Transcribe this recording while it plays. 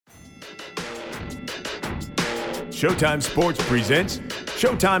Showtime Sports presents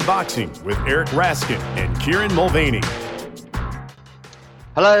Showtime Boxing with Eric Raskin and Kieran Mulvaney.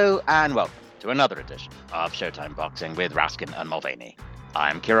 Hello and welcome to another edition of Showtime Boxing with Raskin and Mulvaney.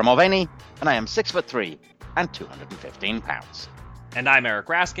 I'm Kieran Mulvaney, and I am 6'3" and 215 pounds. And I'm Eric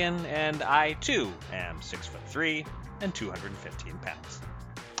Raskin, and I too am 6'3" and 215 pounds.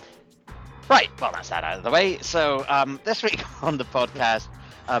 Right, well, that's that out of the way. So this week on the podcast,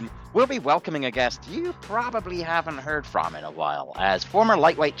 we'll be welcoming a guest you probably haven't heard from in a while, as former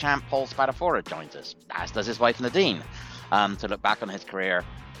lightweight champ Paul Spadafora joins us, as does his wife Nadine, to look back on his career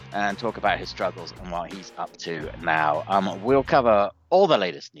and talk about his struggles and what he's up to now. We'll cover all the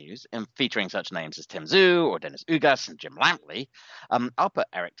latest news, featuring such names as Tim Tszyu or Dennis Ugas and Jim Lampley. I'll put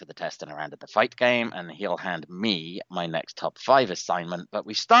Eric to the test in a round of the fight game, and he'll hand me my next top 5 assignment. But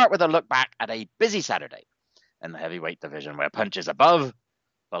we start with a look back at a busy Saturday in the heavyweight division, where punches above,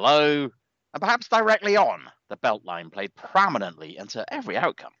 below, and perhaps directly on the belt line played prominently into every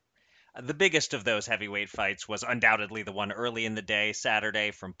outcome. The biggest of those heavyweight fights was undoubtedly the one early in the day,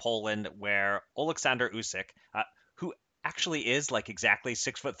 Saturday, from Poland, where Alexander Usyk, who actually is like exactly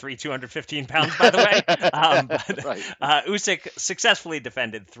 6'3", 215 pounds, by the way. Right. Usyk successfully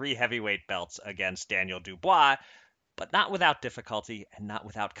defended 3 heavyweight belts against Daniel Dubois, but not without difficulty and not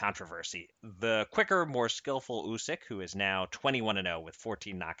without controversy. The quicker, more skillful Usyk, who is now 21-0 with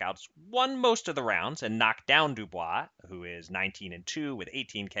 14 knockouts, won most of the rounds and knocked down Dubois, who is 19-2 with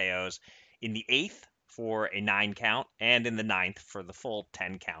 18 KOs, in the 8th for a 9 count and in the 9th for the full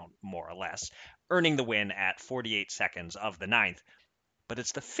 10 count, more or less, earning the win at 48 seconds of the 9th. But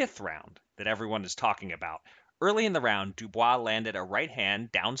it's the 5th round that everyone is talking about. Early in the round, Dubois landed a right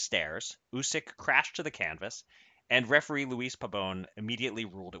hand downstairs. Usyk crashed to the canvas, and referee Luis Pabon immediately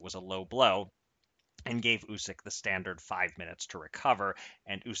ruled it was a low blow and gave Usyk the standard 5 minutes to recover,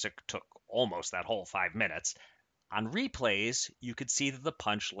 and Usyk took almost that whole 5 minutes. On replays, you could see that the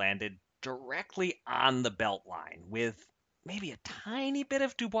punch landed directly on the belt line, with maybe a tiny bit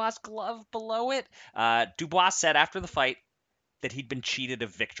of Dubois' glove below it. Dubois said after the fight that he'd been cheated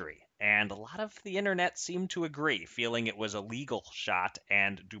of victory, and a lot of the internet seemed to agree, feeling it was a legal shot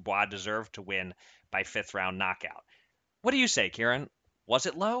and Dubois deserved to win by 5th round knockout. What do you say, Kieran? Was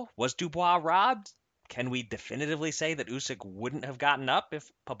it low? Was Dubois robbed? Can we definitively say that Usyk wouldn't have gotten up if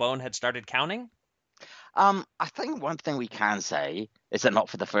Pabon had started counting? I think one thing we can say is that not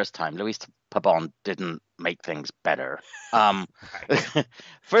for the first time, Luis Pabon didn't make things better.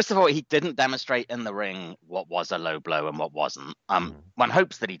 First of all, he didn't demonstrate in the ring what was a low blow and what wasn't. One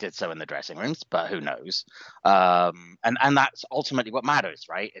hopes that he did so in the dressing rooms, but who knows? And that's ultimately what matters,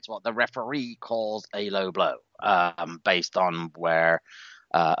 right? It's what the referee calls a low blow, based on where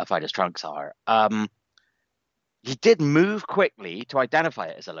a fighter's trunks are. He did move quickly to identify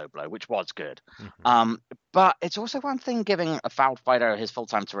it as a low blow, which was good. Mm-hmm. But it's also one thing giving a fouled fighter his full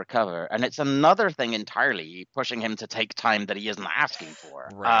time to recover, and it's another thing entirely pushing him to take time that he isn't asking for.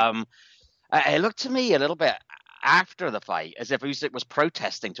 Right. It looked to me a little bit after the fight as if Usyk was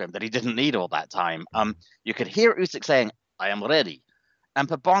protesting to him that he didn't need all that time. You could hear Usyk saying, "I am ready." And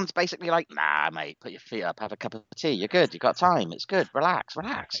Pabon's basically like, "Nah, mate, put your feet up, have a cup of tea. You're good. You got time. It's good. Relax."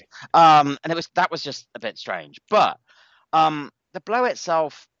 And that was just a bit strange. But the blow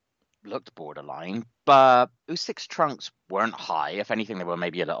itself looked borderline, but Usyk's trunks weren't high. If anything, they were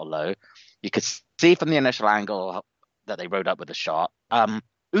maybe a little low. You could see from the initial angle that they rode up with the shot.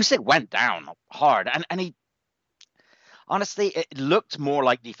 Usyk went down hard, and he honestly, it looked more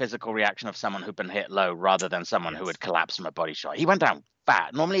like the physical reaction of someone who'd been hit low rather than someone who had collapsed from a body shot. He went down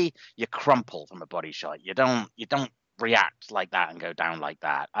fat. Normally, you crumple from a body shot. You don't react like that and go down like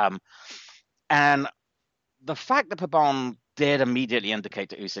that. And the fact that Pabon did immediately indicate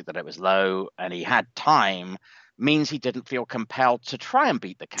to Usyk that it was low and he had time means he didn't feel compelled to try and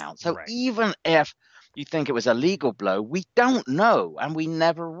beat the count. So even if you think it was a legal blow, we don't know, and we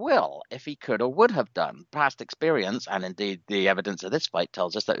never will, if he could or would have done. Past experience, and indeed the evidence of this fight,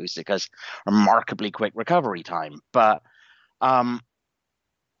 tells us that Usyk has remarkably quick recovery time. But, none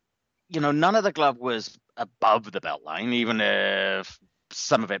of the glove was above the belt line, even if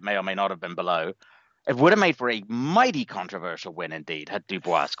some of it may or may not have been below. It would have made for a mighty controversial win indeed, had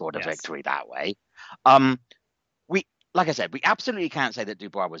Dubois scored a victory that way. Like I said, we absolutely can't say that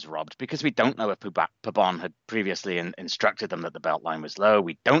Dubois was robbed because we don't know if Pabon had previously instructed them that the belt line was low.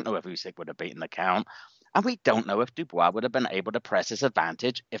 We don't know if Usyk would have beaten the count. And we don't know if Dubois would have been able to press his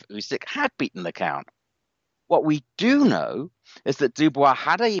advantage if Usyk had beaten the count. What we do know is that Dubois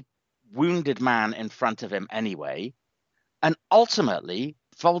had a wounded man in front of him anyway, and ultimately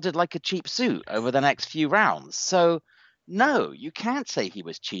folded like a cheap suit over the next few rounds. So, no, you can't say he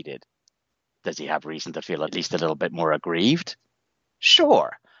was cheated. Does he have reason to feel at least a little bit more aggrieved?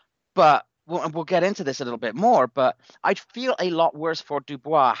 Sure. But we'll get into this a little bit more, but I'd feel a lot worse for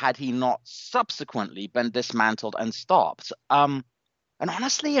Dubois had he not subsequently been dismantled and stopped. And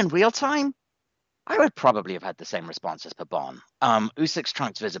honestly, in real time, I would probably have had the same response as Pabon. Usyk's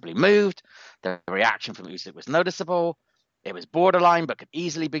trunks visibly moved. The reaction from Usyk was noticeable. It was borderline, but could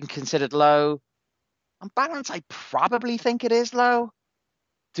easily be considered low. On balance, I probably think it is low.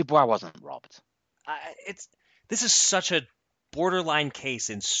 Dubois wasn't robbed. This is such a borderline case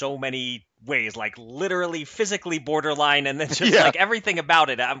in so many ways, like literally physically borderline, and then just like everything about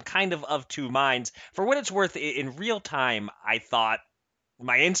it. I'm kind of two minds. For what it's worth, in real time, I thought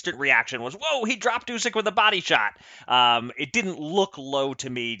my instant reaction was, whoa, he dropped Usyk with a body shot. It didn't look low to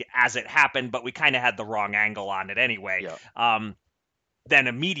me as it happened, but we kind of had the wrong angle on it anyway. Then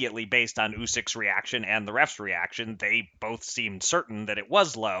immediately, based on Usyk's reaction and the ref's reaction, they both seemed certain that it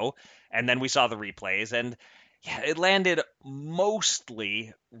was low. And then we saw the replays, and yeah, it landed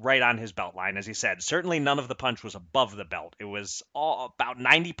mostly right on his belt line, as he said. Certainly none of the punch was above the belt. It was about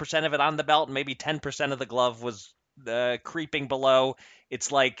 90% of it on the belt, and maybe 10% of the glove was creeping below.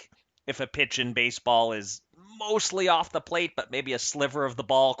 It's like if a pitch in baseball is mostly off the plate, but maybe a sliver of the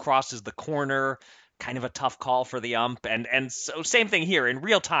ball crosses the corner. Kind of a tough call for the ump. And so same thing here. In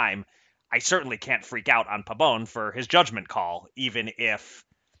real time, I certainly can't freak out on Pabon for his judgment call, even if,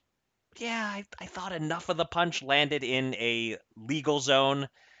 I thought enough of the punch landed in a legal zone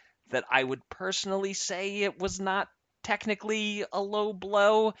that I would personally say it was not technically a low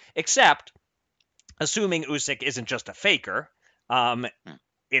blow, except assuming Usyk isn't just a faker.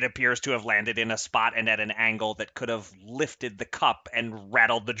 It appears to have landed in a spot and at an angle that could have lifted the cup and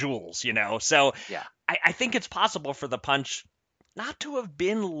rattled the jewels, So I think it's possible for the punch not to have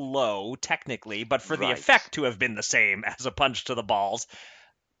been low, technically, but for the effect to have been the same as a punch to the balls.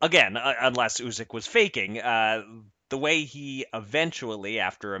 Again, unless Usyk was faking. The way he eventually,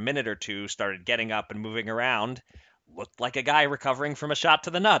 after a minute or two, started getting up and moving around looked like a guy recovering from a shot to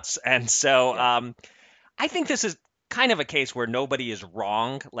the nuts. And so I think this is kind of a case where nobody is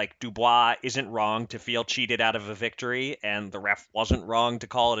wrong. Like, Dubois isn't wrong to feel cheated out of a victory, and the ref wasn't wrong to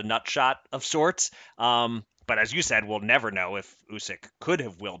call it a nut shot of sorts. But as you said, we'll never know if Usyk could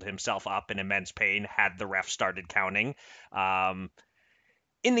have willed himself up in immense pain had the ref started counting.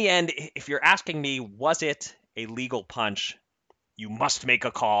 In the end, if you're asking me, was it a legal punch? You must make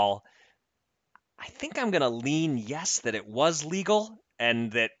a call. I think I'm going to lean yes, that it was legal,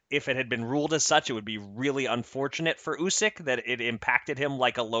 and that if it had been ruled as such, it would be really unfortunate for Usyk that it impacted him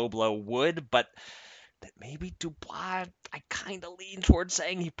like a low blow would, but that maybe Dubois, I kind of lean towards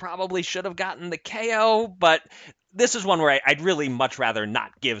saying he probably should have gotten the KO, but this is one where I'd really much rather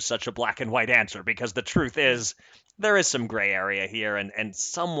not give such a black and white answer, because the truth is there is some gray area here, and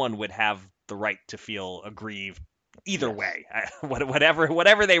someone would have the right to feel aggrieved either way.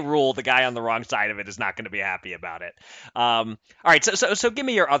 Whatever they rule, the guy on the wrong side of it is not going to be happy about it. All right, so give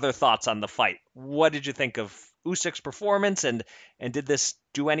me your other thoughts on the fight. What did you think of Usyk's performance, and did this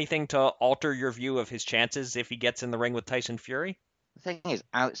do anything to alter your view of his chances if he gets in the ring with Tyson Fury? The thing is,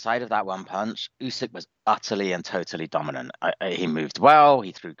 outside of that one punch, Usyk was utterly and totally dominant. He moved well.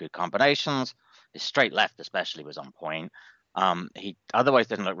 He threw good combinations. His straight left especially was on point. He otherwise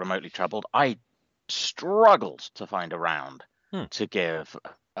didn't look remotely troubled. I struggled to find a round to give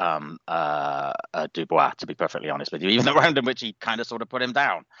Dubois, to be perfectly honest with you, even the round in which he kind of sort of put him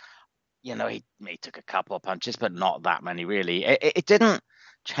down. He took a couple of punches, but not that many, really. It didn't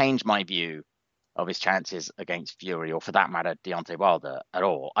change my view of his chances against Fury, or for that matter, Deontay Wilder, at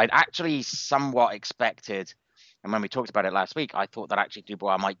all. I'd actually somewhat expected, and when we talked about it last week, I thought that actually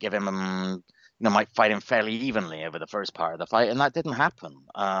Dubois might give him, might fight him fairly evenly over the first part of the fight, and that didn't happen.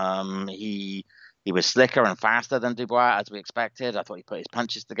 He was slicker and faster than Dubois, as we expected. I thought he put his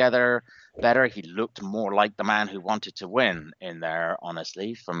punches together better. He looked more like the man who wanted to win in there,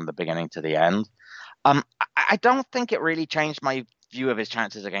 honestly, from the beginning to the end. I don't think it really changed my view of his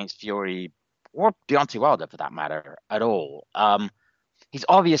chances against Fury, or Deontay Wilder for that matter, at all. He's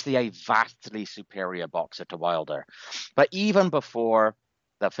obviously a vastly superior boxer to Wilder. But even before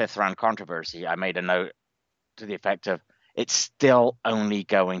the fifth round controversy, I made a note to the effect of, it's still only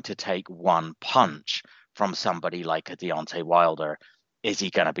going to take one punch from somebody like a Deontay Wilder. Is he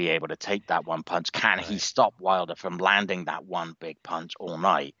going to be able to take that one punch? Can he stop Wilder from landing that one big punch all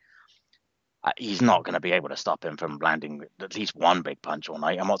night? He's not going to be able to stop him from landing at least one big punch all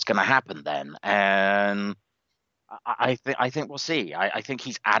night. And what's going to happen then? And I think we'll see. I think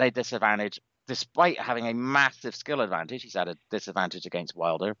he's at a disadvantage, despite having a massive skill advantage. He's at a disadvantage against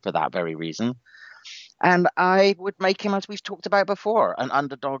Wilder for that very reason. And I would make him, as we've talked about before, an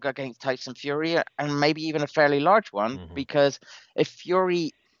underdog against Tyson Fury, and maybe even a fairly large one, because if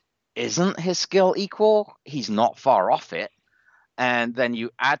Fury isn't his skill equal, he's not far off it. And then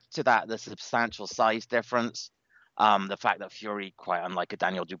you add to that the substantial size difference, the fact that Fury, quite unlike a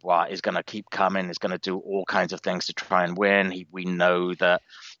Daniel Dubois, is going to keep coming, is going to do all kinds of things to try and win. We know that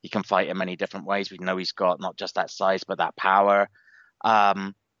he can fight in many different ways. We know he's got not just that size, but that power.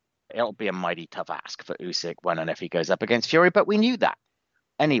 It'll be a mighty tough ask for Usyk when and if he goes up against Fury, but we knew that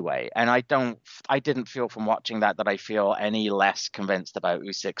anyway. And I didn't feel from watching that I feel any less convinced about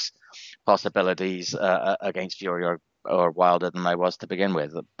Usyk's possibilities against Fury or Wilder than I was to begin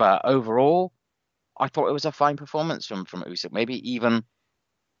with. But overall, I thought it was a fine performance from Usyk. Maybe even,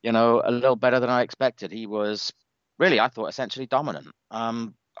 a little better than I expected. He was really, I thought, essentially dominant.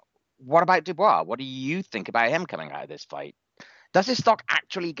 What about Dubois? What do you think about him coming out of this fight? Does his stock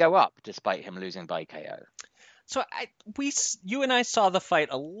actually go up despite him losing by KO? So you and I saw the fight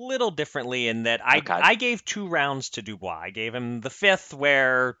a little differently in that I gave 2 rounds to Dubois. I gave him the 5th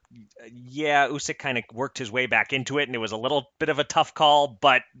where, Usyk kind of worked his way back into it, and it was a little bit of a tough call,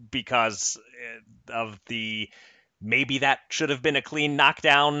 but because of the maybe that should have been a clean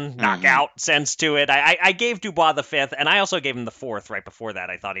knockdown, knockout sense to it. I gave Dubois the 5th, and I also gave him the 4th right before that.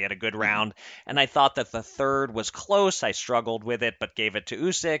 I thought he had a good round, and I thought that the 3rd was close. I struggled with it, but gave it to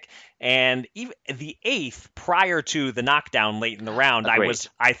Usyk. And even the 8th, prior to the knockdown late in the round,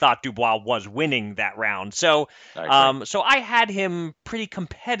 I thought Dubois was winning that round. So I had him pretty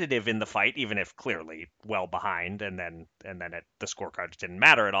competitive in the fight, even if clearly well behind, and then the scorecards didn't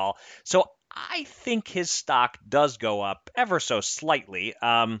matter at all. So I think his stock does go up ever so slightly.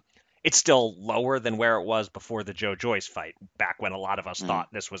 It's still lower than where it was before the Joe Joyce fight, back when a lot of us thought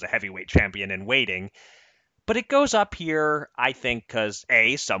this was a heavyweight champion in waiting. But it goes up here, I think, because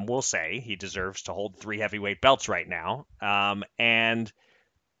A, some will say he deserves to hold 3 heavyweight belts right now. And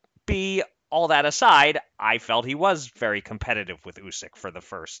B, all that aside, I felt he was very competitive with Usyk for the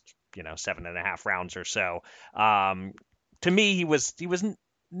first, 7.5 rounds or so. To me, he was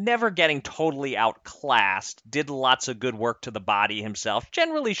never getting totally outclassed, did lots of good work to the body himself,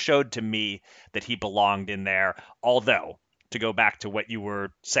 generally showed to me that he belonged in there. Although, to go back to what you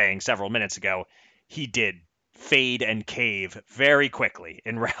were saying several minutes ago, he did fade and cave very quickly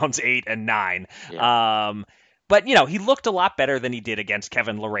in rounds 8 and 9. Yeah. But, he looked a lot better than he did against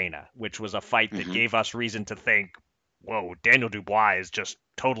Kevin Lerena, which was a fight that gave us reason to think, whoa, Daniel Dubois is just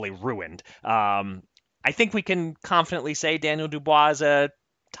totally ruined. I think we can confidently say Daniel Dubois is a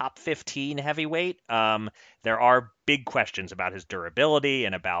top 15 heavyweight. There are big questions about his durability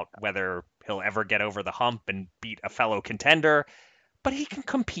and about whether he'll ever get over the hump and beat a fellow contender, but he can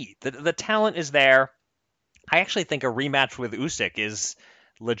compete. The talent is there. I actually think a rematch with Usyk is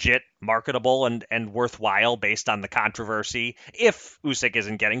legit, marketable, and worthwhile based on the controversy, if Usyk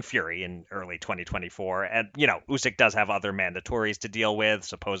isn't getting Fury in early 2024. And, Usyk does have other mandatories to deal with.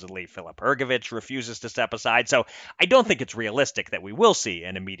 Supposedly, Filip Hrgović refuses to step aside. So I don't think it's realistic that we will see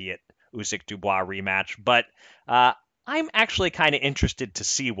an immediate Usyk-Dubois rematch. But I'm actually kind of interested to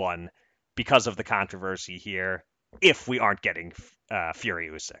see one because of the controversy here, if we aren't getting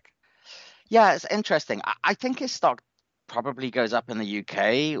Fury-Usyk. Yeah, it's interesting. I think his stock probably goes up in the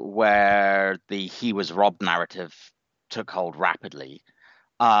UK, where the he was robbed narrative took hold rapidly.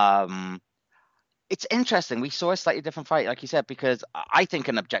 It's interesting. We saw a slightly different fight, like you said, because I think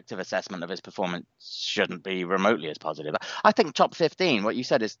an objective assessment of his performance shouldn't be remotely as positive. I think top 15, what you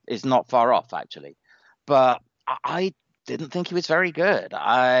said, is not far off, actually. But I didn't think he was very good.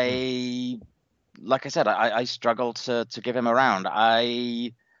 Like I said, I struggled to give him a round.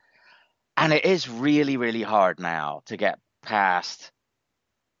 And it is really, really hard now to get past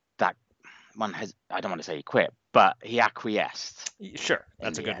that one. I don't want to say he quit, but he acquiesced. Sure.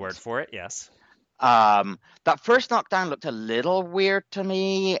 That's a good word for it. Yes. That first knockdown looked a little weird to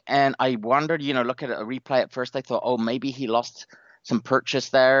me. And I wondered, look at a replay at first, I thought, oh, maybe he lost some purchase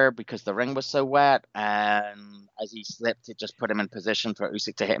there because the ring was so wet. And as he slipped, it just put him in position for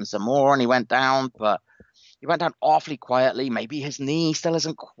Usyk to hit him some more. And he went down, but he went down awfully quietly. Maybe his knee still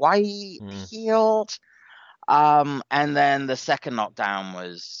isn't quite healed. And then the second knockdown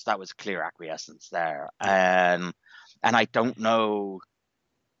was clear acquiescence there. And I don't know,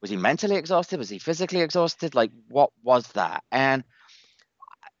 was he mentally exhausted? Was he physically exhausted? Like, what was that? And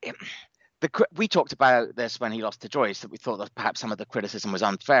we talked about this when he lost to Joyce, that we thought that perhaps some of the criticism was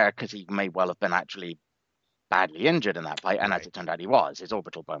unfair because he may well have been actually badly injured in that fight. And as it turned out, he was. His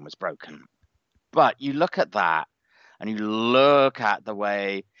orbital bone was broken. But you look at that and you look at the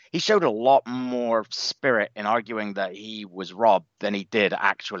way he showed a lot more spirit in arguing that he was robbed than he did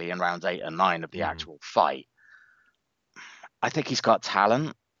actually in rounds 8 and 9 of the actual fight. I think he's got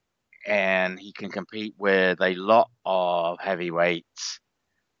talent and he can compete with a lot of heavyweights.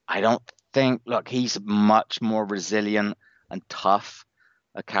 I don't think, look, he's much more resilient and tough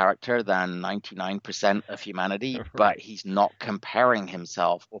a character than 99% of humanity, Right. but he's not comparing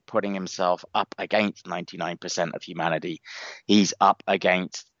himself or putting himself up against 99% of humanity. He's up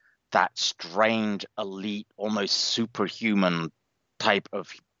against that strange, elite, almost superhuman type of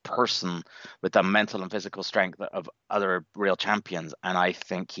person with the mental and physical strength of other real champions. And I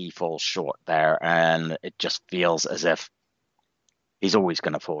think he falls short there. And it just feels as if he's always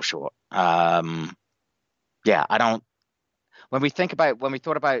going to fall short. Yeah, I don't. When we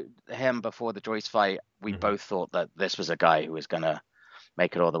thought about him before the Joyce fight, we both thought that this was a guy who was going to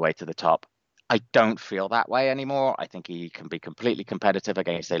make it all the way to the top. I don't feel that way anymore. I think he can be completely competitive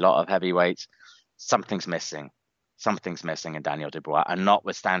against a lot of heavyweights. Something's missing. Something's missing in Daniel Dubois. And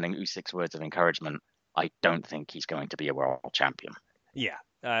notwithstanding Usyk's words of encouragement, I don't think he's going to be a world champion. Yeah,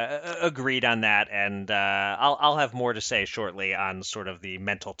 agreed on that, and I'll have more to say shortly on sort of the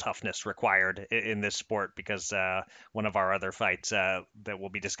mental toughness required in this sport because one of our other fights that we'll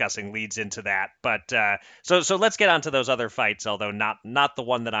be discussing leads into that. But so let's get on to those other fights, although not the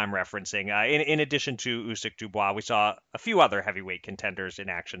one that I'm referencing. In addition to Usyk-Dubois, we saw a few other heavyweight contenders in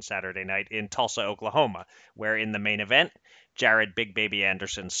action Saturday night in Tulsa, Oklahoma, where in the main event, Jared Big Baby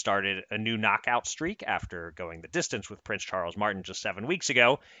Anderson started a new knockout streak after going the distance with Prince Charles Martin just 7 weeks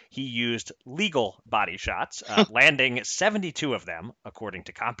ago. He used legal body shots, landing 72 of them, according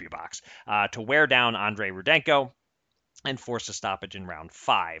to CompuBox, to wear down Andrei Rudenko and force a stoppage in round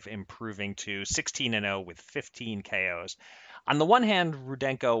 5, improving to 16-0 with 15 KOs. On the one hand,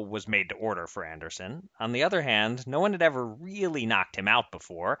 Rudenko was made to order for Anderson. On the other hand, no one had ever really knocked him out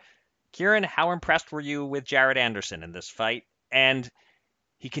before. Kieran, how impressed were you with Jared Anderson in this fight? And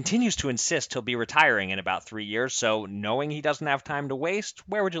he continues to insist he'll be retiring in about 3 years, so knowing he doesn't have time to waste,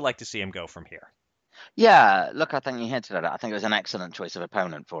 where would you like to see him go from here? Yeah, look, I think you hinted at it. I think it was an excellent choice of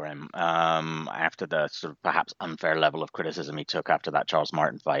opponent for him after the sort of perhaps unfair level of criticism he took after that Charles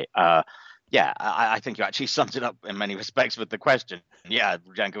Martin fight. Yeah, I think you actually summed it up in many respects with the question. Yeah,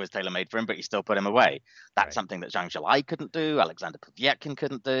 Rudenko was tailor-made for him, but you still put him away. That's something that Zhang Zhilai couldn't do, Alexander Povetkin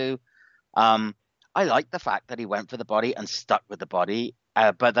couldn't do. I like the fact that he went for the body and stuck with the body,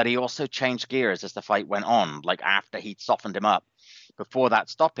 but that he also changed gears as the fight went on. Like after he'd softened him up before that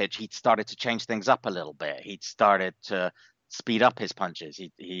stoppage, he'd started to change things up a little bit. He'd started to speed up his punches.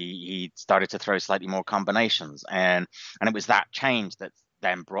 He started to throw slightly more combinations, and it was that change that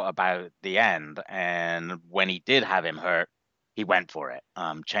then brought about the end. And when he did have him hurt, he went for it,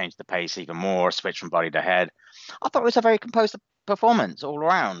 changed the pace even more, switched from body to head. I thought it was a very composed performance all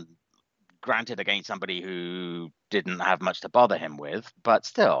around. Granted, against somebody who didn't have much to bother him with, but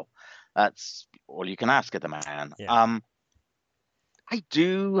still, that's all you can ask of the man. Yeah. I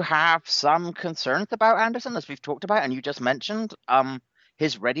do have some concerns about Anderson, as we've talked about, and you just mentioned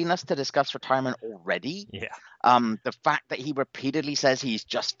his readiness to discuss retirement already. Yeah. The fact that he repeatedly says he's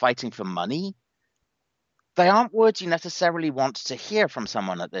just fighting for money, they aren't words you necessarily want to hear from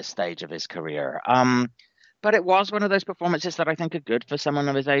someone at this stage of his career. But it was one of those performances that I think are good for someone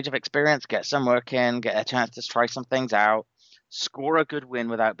of his age of experience. Get some work in, get a chance to try some things out, score a good win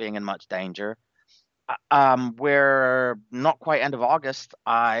without being in much danger. We're not quite end of August.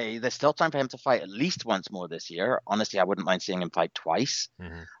 There's still time for him to fight at least once more this year. Honestly, I wouldn't mind seeing him fight twice.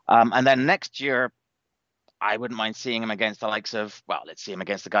 And then next year, I wouldn't mind seeing him against the likes of, well, let's see him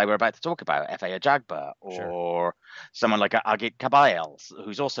against the guy we're about to talk about, F.A. Ajagba, or someone like Agit Kabayel,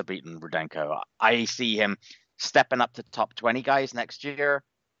 who's also beaten Rudenko. I see him stepping up to top 20 guys next year,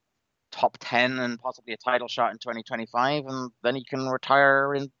 top 10, and possibly a title shot in 2025, and then he can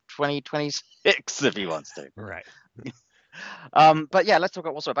retire in 2026 if he wants to. Right. But yeah, let's talk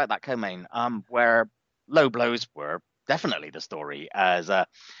also about that co-main, where low blows were definitely the story, as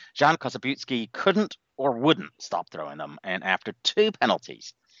Jan Kosabutsky couldn't or wouldn't stop throwing them, and after 2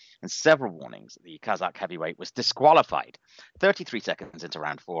 penalties and several warnings, the Kazakh heavyweight was disqualified 33 seconds into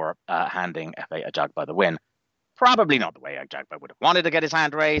round 4, handing F.A. Ajagba the win. Probably not the way Ajagba would have wanted to get his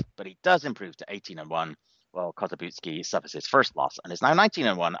hand raised, but he does improve to 18-1, while Kosabutsky suffers his first loss and is now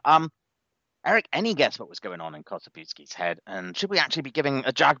 19-1. Eric, any guess what was going on in Kosabutsky's head, and should we actually be giving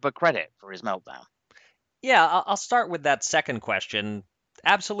Ajagba credit for his meltdown? Yeah, I'll start with that second question.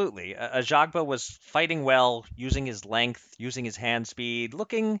 Absolutely. Ajagba was fighting well, using his length, using his hand speed,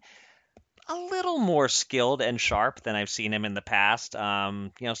 looking a little more skilled and sharp than I've seen him in the past.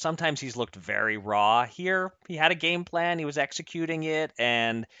 Sometimes he's looked very raw. Here, he had a game plan, he was executing it,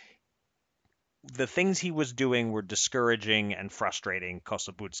 and the things he was doing were discouraging and frustrating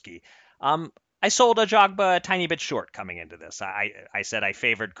Kosobutsky. I sold Ajagba a tiny bit short coming into this. I said I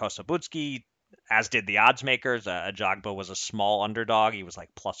favored Kosobutsky, as did the odds makers. Ajagba was a small underdog. He was like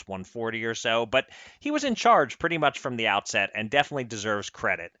plus 140 or so, but he was in charge pretty much from the outset and definitely deserves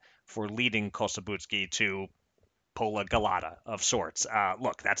credit for leading Kosobutsky to pull a Galata of sorts.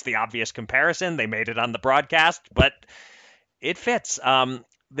 Look, that's the obvious comparison. They made it on the broadcast, but it fits.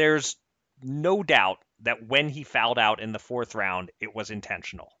 There's no doubt that when he fouled out in the fourth round, it was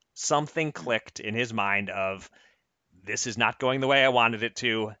intentional. Something clicked in his mind of, this is not going the way I wanted it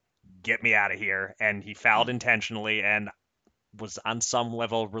to. Get me out of here. And he fouled intentionally and was on some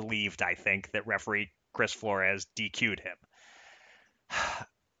level relieved, I think, that referee Chris Flores DQ'd him.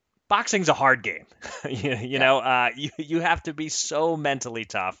 Boxing's a hard game. You have to be so mentally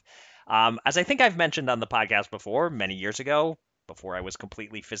tough. As I think I've mentioned on the podcast before, many years ago, before I was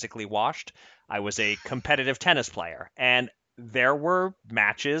completely physically washed, I was a competitive tennis player. And there were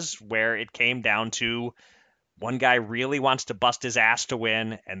matches where it came down to one guy really wants to bust his ass to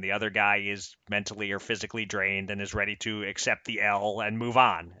win, and the other guy is mentally or physically drained and is ready to accept the L and move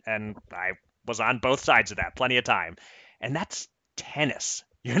on. And I was on both sides of that plenty of time. And that's tennis.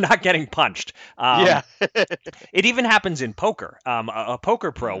 You're not getting punched. Yeah. It even happens in poker. A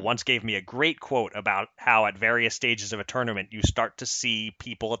poker pro once gave me a great quote about how at various stages of a tournament, you start to see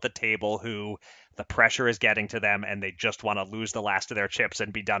people at the table who the pressure is getting to them and they just want to lose the last of their chips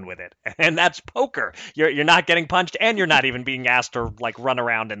and be done with it. And that's poker. You're not getting punched and you're not even being asked to like run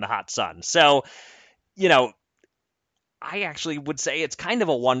around in the hot sun. So, I actually would say it's kind of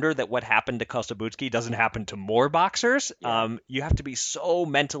a wonder that what happened to Kosobutsky doesn't happen to more boxers. Yeah. You have to be so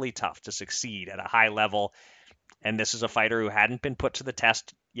mentally tough to succeed at a high level. And this is a fighter who hadn't been put to the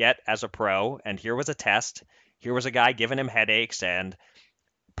test yet as a pro. And here was a test. Here was a guy giving him headaches, and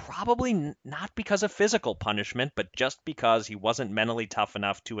probably not because of physical punishment, but just because he wasn't mentally tough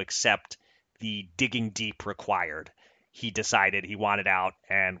enough to accept the digging deep required. He decided he wanted out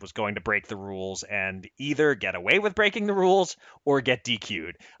and was going to break the rules and either get away with breaking the rules or get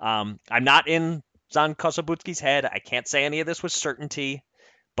DQ'd. I'm not in Zan Kosobutsky's head. I can't say any of this with certainty,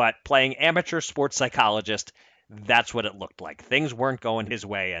 but playing amateur sports psychologist, that's what it looked like. Things weren't going his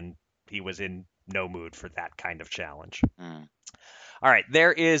way, and he was in no mood for that kind of challenge. All right,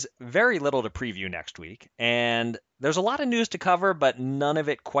 there is very little to preview next week, and there's a lot of news to cover, but none of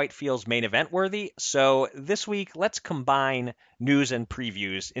it quite feels main event worthy. So this week, let's combine news and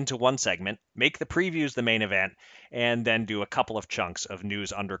previews into one segment, make the previews the main event, and then do a couple of chunks of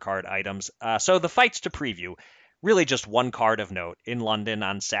news undercard items. So the fights to preview, really just one card of note in London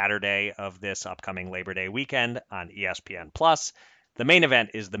on Saturday of this upcoming Labor Day weekend on ESPN+. The main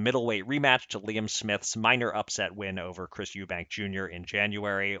event is the middleweight rematch to Liam Smith's minor upset win over Chris Eubank Jr. in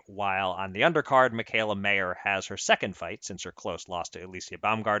January, while on the undercard, Michaela Mayer has her second fight since her close loss to Alicia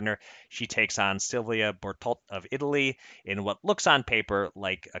Baumgardner. She takes on Silvia Bortolt of Italy in what looks on paper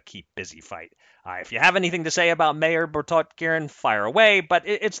like a keep busy fight. If you have anything to say about Mayer Bortolt, Kieran, fire away, but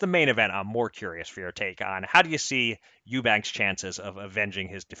it's the main event I'm more curious for your take on. How do you see Eubank's chances of avenging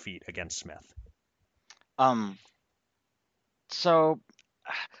his defeat against Smith? So,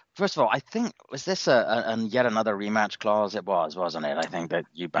 first of all, I think, was this a yet another rematch clause? It was, wasn't it? I think that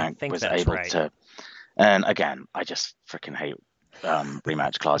Eubank was able to. And again, I just freaking hate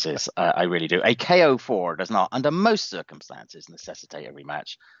rematch clauses. I really do. A KO4 does not, under most circumstances, necessitate a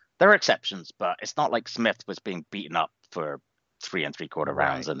rematch. There are exceptions, but it's not like Smith was being beaten up for 3 3/4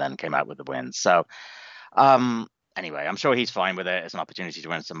 rounds and then came out with the win. So, anyway, I'm sure he's fine with it. It's an opportunity to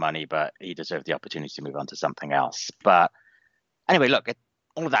win some money, but he deserved the opportunity to move on to something else. But anyway, look,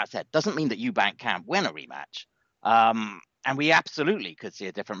 all of that said, doesn't mean that Eubank can't win a rematch. And we absolutely could see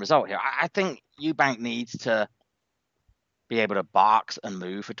a different result here. I think Eubank needs to be able to box and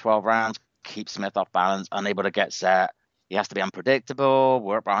move for 12 rounds, keep Smith off balance, unable to get set. He has to be unpredictable,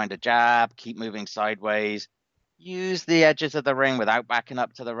 work behind a jab, keep moving sideways, use the edges of the ring without backing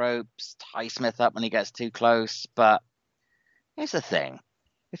up to the ropes, tie Smith up when he gets too close. But here's the thing.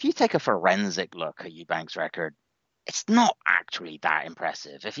 If you take a forensic look at Eubank's record, it's not actually that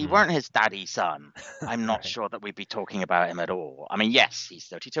impressive. If he weren't his daddy's son, I'm not sure that we'd be talking about him at all. I mean, yes, he's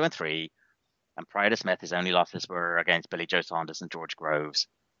 32-3, and prior to Smith, his only losses were against Billy Joe Saunders and George Groves.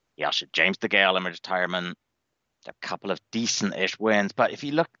 He ushered James DeGale in retirement, a couple of decent-ish wins. But if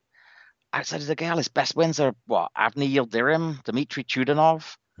you look outside of DeGale, his best wins are, Avni Yildirim, Dmitry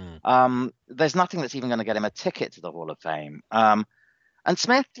Chudanov. There's nothing that's even going to get him a ticket to the Hall of Fame. And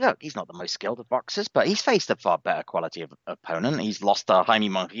Smith, look, he's not the most skilled of boxers, but he's faced a far better quality of opponent. He's lost to Jaime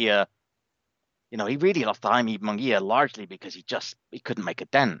Munguia. He really lost to Jaime Munguia largely because he couldn't make a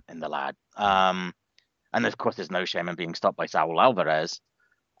dent in the lad. And of course, there's no shame in being stopped by Saul Alvarez.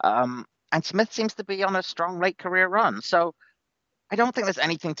 And Smith seems to be on a strong late career run. So I don't think there's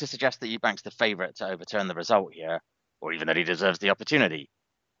anything to suggest that Eubank's the favourite to overturn the result here, or even that he deserves the opportunity.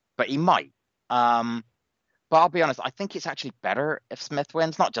 But he might. But I'll be honest, I think it's actually better if Smith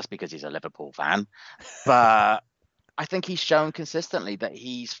wins, not just because he's a Liverpool fan, but I think he's shown consistently that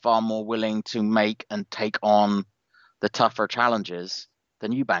he's far more willing to make and take on the tougher challenges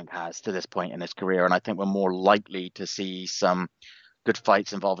than Eubank has to this point in his career. And I think we're more likely to see some good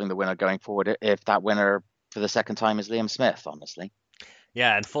fights involving the winner going forward if that winner for the second time is Liam Smith, honestly.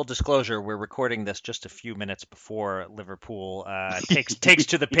 Yeah, and full disclosure, we're recording this just a few minutes before Liverpool takes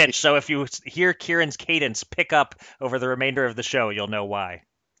to the pitch. So if you hear Kieran's cadence pick up over the remainder of the show, you'll know why.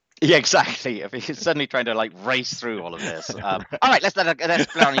 Yeah, exactly. If he's suddenly trying to race through all of this. All right, let's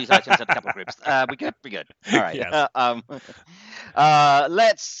split our news items into a couple of groups. We good? We good. All right. Yes.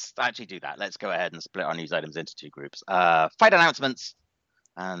 Let's actually do that. Let's go ahead and split our news items into two groups. Fight announcements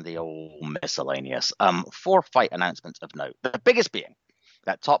and the old miscellaneous. 4 fight announcements of note. The biggest being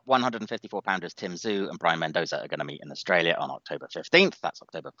that top 154-pounders Tim Tszyu and Brian Mendoza are going to meet in Australia on October 15th. That's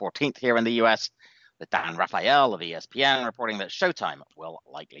October 14th here in the US, with Dan Raphael of ESPN reporting that Showtime will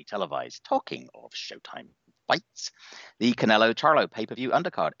likely televise. Talking of Showtime fights, the Canelo-Charlo pay-per-view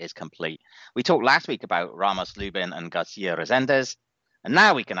undercard is complete. We talked last week about Ramos Lubin and Garcia Resendez, and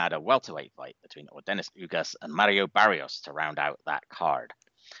now we can add a welterweight fight between Ordenis Ugas and Mario Barrios to round out that card.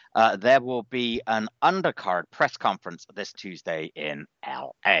 There will be an undercard press conference this Tuesday in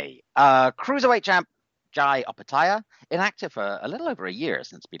LA. Cruiserweight champ Jai Opetaia, inactive for a little over a year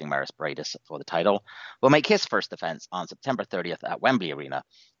since beating Maris Briedis for the title, will make his first defense on September 30th at Wembley Arena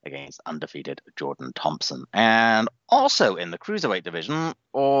against undefeated Jordan Thompson. And also in the cruiserweight division,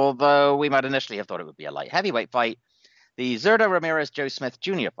 although we might initially have thought it would be a light heavyweight fight, the Zurdo Ramirez-Joe Smith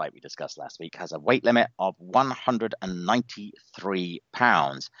Jr. fight we discussed last week has a weight limit of 193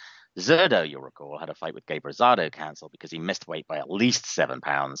 pounds. Zurdo, you'll recall, had a fight with Gabe Rosado cancelled because he missed weight by at least 7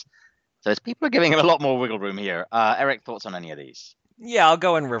 pounds. So people are giving him a lot more wiggle room here. Eric, thoughts on any of these? Yeah, I'll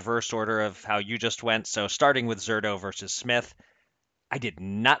go in reverse order of how you just went. So starting with Zurdo versus Smith, I did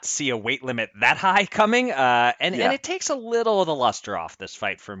not see a weight limit that high coming, and it takes a little of the luster off this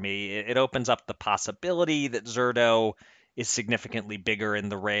fight for me. It opens up the possibility that Zurdo is significantly bigger in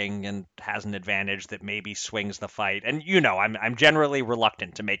the ring and has an advantage that maybe swings the fight. And I'm generally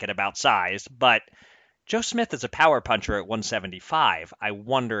reluctant to make it about size, but Joe Smith is a power puncher at 175. I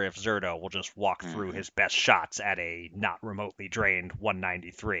wonder if Zurdo will just walk through his best shots at a not remotely drained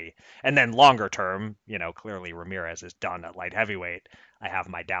 193. And then longer term, clearly Ramirez is done at light heavyweight. I have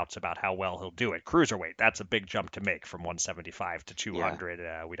my doubts about how well he'll do at cruiserweight. That's a big jump to make from 175 to 200.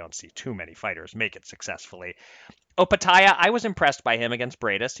 Yeah. We don't see too many fighters make it successfully. Opetaia, I was impressed by him against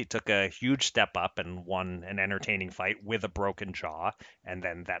Briedis. He took a huge step up and won an entertaining fight with a broken jaw. And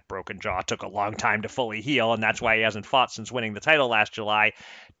then that broken jaw took a long time to fully heal, and that's why he hasn't fought since winning the title last July.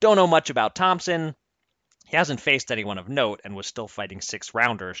 Don't know much about Thompson. He hasn't faced anyone of note and was still fighting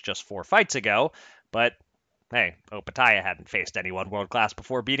 6-rounders just 4 fights ago. But, hey, Opetaia hadn't faced anyone world-class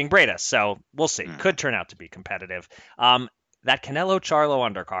before beating Briedis, so we'll see. Could turn out to be competitive. That Canelo-Charlo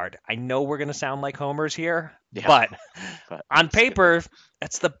undercard, I know we're going to sound like homers here, but on paper,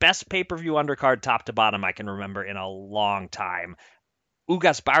 it's the best pay-per-view undercard top to bottom I can remember in a long time.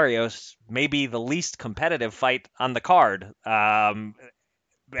 Ugas Barrios may be the least competitive fight on the card. And,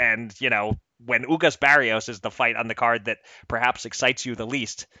 when Ugas Barrios is the fight on the card that perhaps excites you the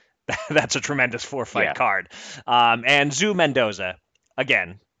least, that's a tremendous 4-fight card. And Tszyu Mendoza,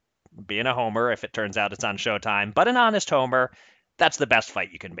 again, being a homer if it turns out it's on Showtime, but an honest homer, that's the best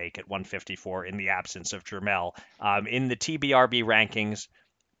fight you can make at 154 in the absence of Jermell. In the TBRB rankings,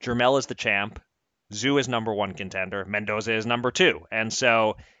 Jermell is the champ, Tszyu is number 1 contender, Mendoza is number 2. And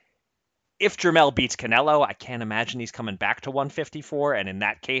so if Jermell beats Canelo, I can't imagine he's coming back to 154, and in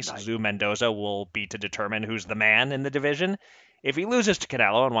that case, Tszyu Mendoza will be to determine who's the man in the division. If he loses to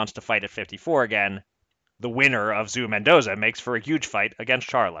Canelo and wants to fight at 54 again, the winner of Tszyu Mendoza makes for a huge fight against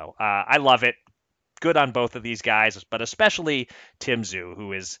Charlo. I love it. Good on both of these guys, but especially Tim Tszyu,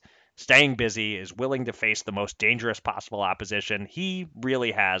 who is staying busy, is willing to face the most dangerous possible opposition. He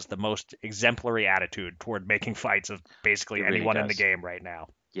really has the most exemplary attitude toward making fights of basically anyone in the game right now.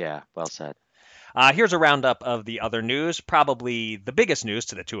 Yeah, well said. Here's a roundup of the other news. Probably the biggest news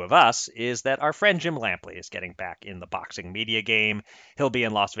to the two of us is that our friend Jim Lampley is getting back in the boxing media game. He'll be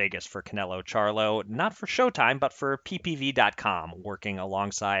in Las Vegas for Canelo Charlo, not for Showtime, but for PPV.com, working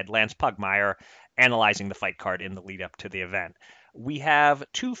alongside Lance Pugmire, analyzing the fight card in the lead up to the event. We have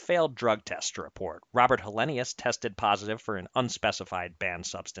 2 failed drug tests to report. Robert Helenius tested positive for an unspecified banned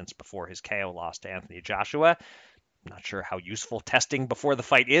substance before his KO loss to Anthony Joshua. Not sure how useful testing before the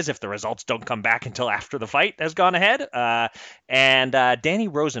fight is if the results don't come back until after the fight has gone ahead. And Danny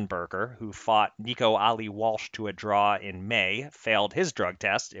Rosenberger, who fought Nico Ali Walsh to a draw in May, failed his drug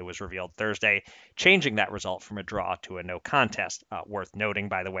test. It was revealed Thursday, changing that result from a draw to a no contest. Worth noting,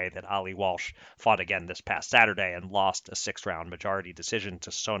 by the way, that Ali Walsh fought again this past Saturday and lost a 6-round majority decision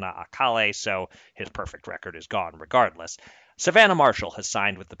to Sona Akale, so his perfect record is gone regardless. Savannah Marshall has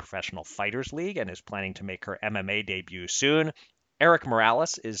signed with the Professional Fighters League and is planning to make her MMA debut soon. Eric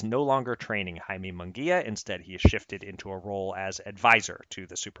Morales is no longer training Jaime Munguia. Instead, he has shifted into a role as advisor to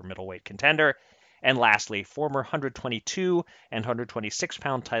the super middleweight contender. And lastly, former 122 and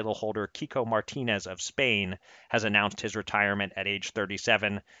 126-pound title holder Kiko Martinez of Spain has announced his retirement at age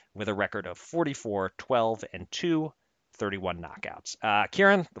 37 with a record of 44, 12, and 2. 31 knockouts.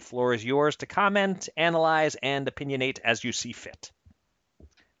 Kieran, the floor is yours to comment, analyze, and opinionate as you see fit.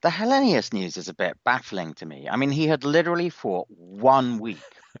 The Helenius news is a bit baffling to me. I mean, he had literally fought 1 week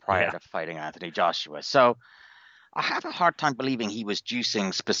prior to fighting Anthony Joshua. So I have a hard time believing he was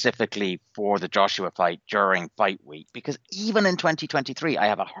juicing specifically for the Joshua fight during fight week, because even in 2023, I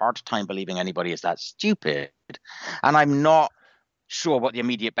have a hard time believing anybody is that stupid. And I'm not sure what the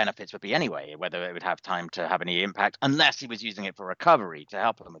immediate benefits would be anyway, whether it would have time to have any impact, unless he was using it for recovery to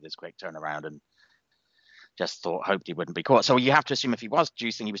help him with his quick turnaround and just hoped he wouldn't be caught. So you have to assume if he was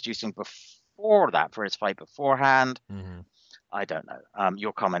juicing before that, for his fight beforehand. Mm-hmm. I don't know.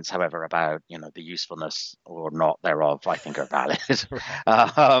 Your comments, however, about the usefulness or not thereof, I think are valid.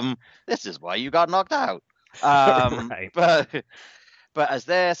 This is why you got knocked out. Right. But as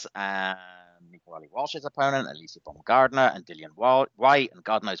this Nico Ali Walsh's opponent, Alicia Baumgardner, and Dillian White, and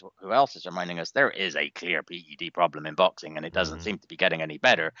God knows who else is reminding us there is a clear PED problem in boxing, and it doesn't seem to be getting any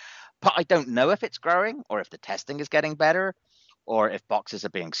better. But I don't know if it's growing, or if the testing is getting better, or if boxers are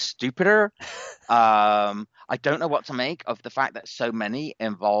being stupider. I don't know what to make of the fact that so many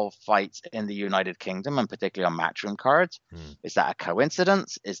involve fights in the United Kingdom, and particularly on Matchroom cards. Is that a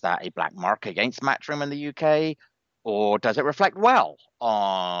coincidence? Is that a black mark against Matchroom in the UK? Or does it reflect well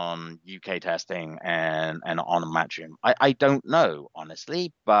on UK testing and on Matchroom? I don't know,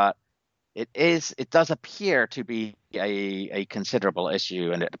 honestly, but it does appear to be a considerable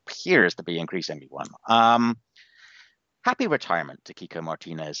issue, and it appears to be increasingly one. Happy retirement to Kiko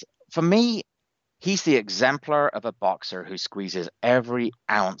Martinez. For me, he's the exemplar of a boxer who squeezes every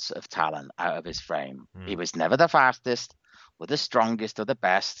ounce of talent out of his frame. He was never the fastest, or the strongest, or the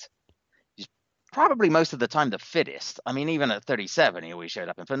best. Probably most of the time the fittest. I mean, even at 37, he always showed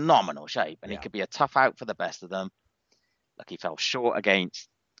up in phenomenal shape, and he could be a tough out for the best of them. Look, he fell short against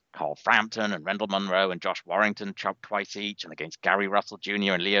Carl Frampton and Rendell Munro and Josh Warrington, choked twice each, and against Gary Russell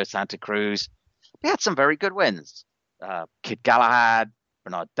Jr. and Leo Santa Cruz. He had some very good wins. Kid Galahad,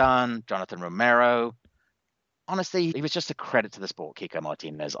 Bernard Dunn, Jonathan Romero. Honestly, he was just a credit to the sport, Kiko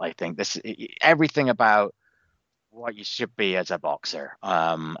Martinez. I think everything about what you should be as a boxer.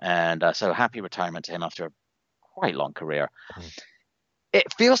 So happy retirement to him after a quite long career.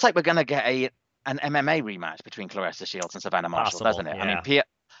 It feels like we're going to get an MMA rematch between Claressa Shields and Savannah Marshall, doesn't it? Yeah. I mean,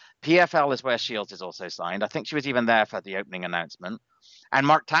 PFL is where Shields is also signed. I think she was even there for the opening announcement. And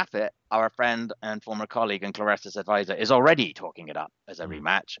Mark Taffet, our friend and former colleague and Claressa's advisor, is already talking it up as a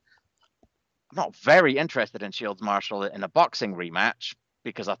rematch. I'm not very interested in Shields Marshall in a boxing rematch,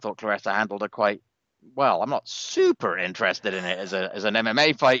 because I thought Claressa handled her quite well. I'm not super interested in it as an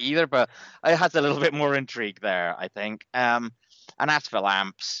MMA fight either, but it has a little bit more intrigue there, I think. And as for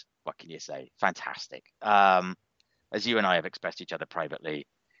Lamps, what can you say? Fantastic. As you and I have expressed each other privately,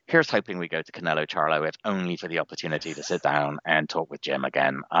 here's hoping we go to Canelo Charlo, if only for the opportunity to sit down and talk with Jim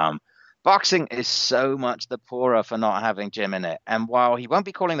again. Boxing is so much the poorer for not having Jim in it. And while he won't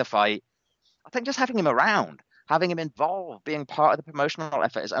be calling the fight, I think just having him around, having him involved, being part of the promotional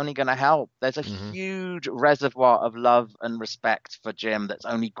effort is only going to help. There's a huge reservoir of love and respect for Jim that's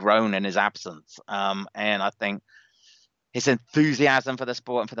only grown in his absence. And I think his enthusiasm for the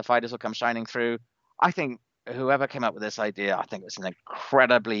sport and for the fighters will come shining through. I think whoever came up with this idea, I think it was an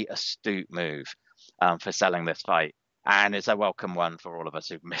incredibly astute move for selling this fight. And it's a welcome one for all of us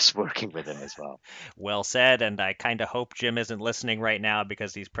who've missed working with him as well. Well said, and I kind of hope Jim isn't listening right now,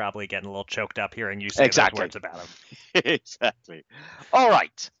 because he's probably getting a little choked up hearing you say those words about him. Exactly. All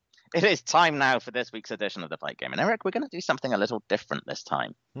right. It is time now for this week's edition of the Fight Game. And Eric, we're going to do something a little different this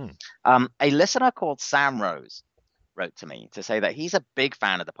time. A listener called Sam Rose wrote to me to say that he's a big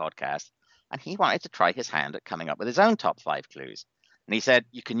fan of the podcast and he wanted to try his hand at coming up with his own top 5 clues. And he said,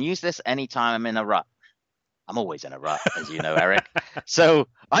 you can use this anytime I'm in a rut. I'm always in a rut, as you know, Eric. So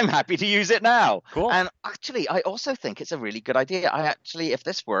I'm happy to use it now. Cool. And actually, I also think it's a really good idea. If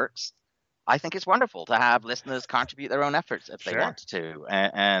this works, I think it's wonderful to have listeners contribute their own efforts if they want to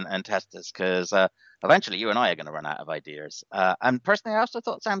and test this, because eventually you and I are going to run out of ideas. And personally, I also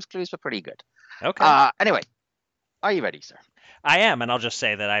thought Sam's clues were pretty good. Okay. Anyway, are you ready, sir? I am, and I'll just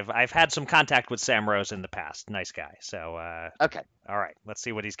say that I've had some contact with Sam Rose in the past. Nice guy. So okay. All right, let's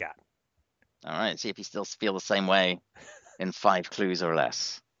see what he's got. All right, see if he still feels the same way in 5 clues or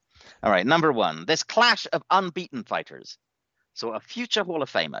less. All right, number 1. This clash of unbeaten fighters. So a future Hall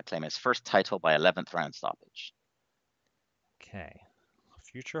of Famer claim his first title by 11th round stoppage. Okay.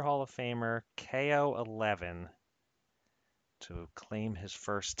 Future Hall of Famer, KO 11 to claim his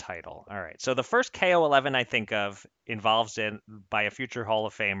first title. All right. So the first KO 11 I think of involves by a future Hall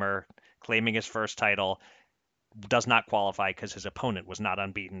of Famer claiming his first title. Does not qualify because his opponent was not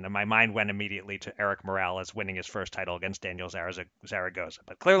unbeaten. And my mind went immediately to Eric Morales winning his first title against Daniel Zaragoza.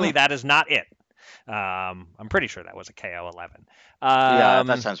 But clearly that is not it. I'm pretty sure that was a KO 11. Yeah,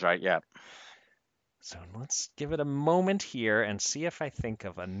 that sounds right. Yeah. So let's give it a moment here and see if I think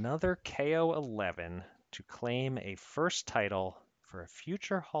of another KO 11 to claim a first title for a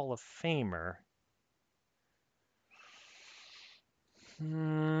future Hall of Famer.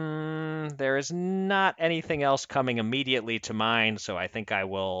 There is not anything else coming immediately to mind, so I think I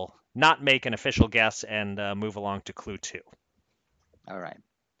will not make an official guess and move along to clue 2. All right.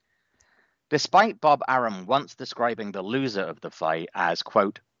 Despite Bob Arum once describing the loser of the fight as,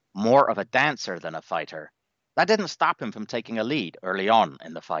 quote, more of a dancer than a fighter, that didn't stop him from taking a lead early on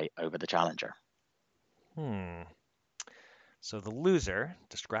in the fight over the challenger. So the loser,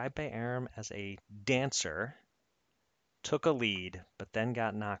 described by Arum as a dancer, took a lead, but then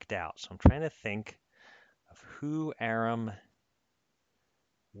got knocked out. So I'm trying to think of who Arum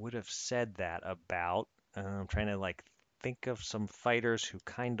would have said that about. I'm trying to think of some fighters who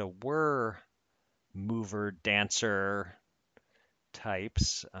kind of were mover dancer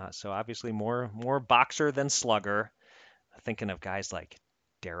types. So obviously more boxer than slugger. Thinking of guys like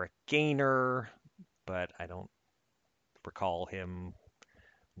Derek Gainer, but I don't recall him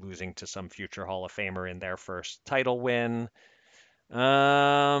losing to some future Hall of Famer in their first title win.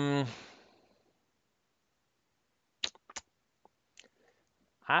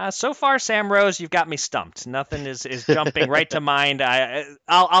 So far, Sam Rose, you've got me stumped. Nothing is jumping right to mind.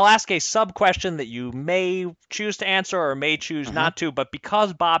 I'll ask a sub question that you may choose to answer or may choose not to. But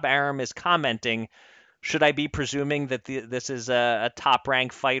because Bob Arum is commenting, should I be presuming that this is a top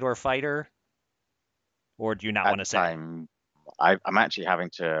rank fight or fighter, or do you not want to say? I'm actually having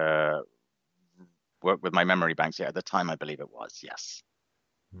to work with my memory banks here. At the time, I believe it was, yes.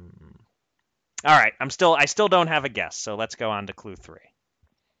 All right, I still don't have a guess, so let's go on to clue 3.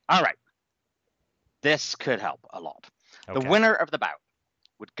 All right. This could help a lot. Okay. The winner of the bout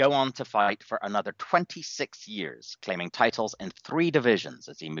would go on to fight for another 26 years, claiming titles in 3 divisions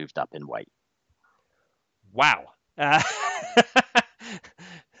as he moved up in weight. Wow.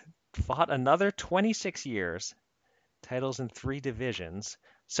 Fought another 26 years, titles in 3 divisions.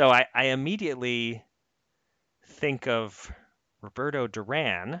 So I immediately think of Roberto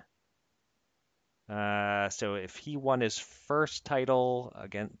Duran. So if he won his first title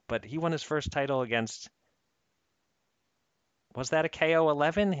against, was that a KO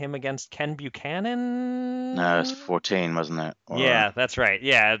 11? Him against Ken Buchanan? No, it was 14, wasn't it? Yeah, that's right.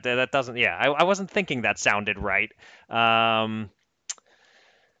 Yeah, that doesn't. Yeah, I wasn't thinking that sounded right.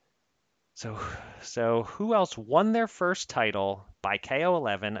 So who else won their first title by KO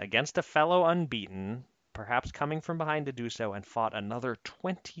 11 against a fellow unbeaten, perhaps coming from behind to do so, and fought another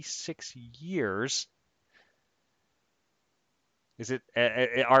 26 years? Is it?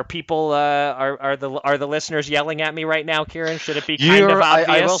 Are people? Are the listeners yelling at me right now, Kieran? Should it be kind of obvious?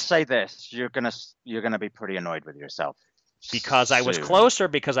 I will say this: you're gonna be pretty annoyed with yourself because I was close, or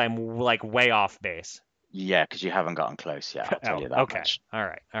because I'm way off base. Yeah, because you haven't gotten close yet. I'll tell you that much. All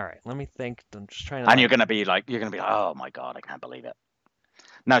right. Let me think. I'm just trying to. And you're gonna be oh my god, I can't believe it.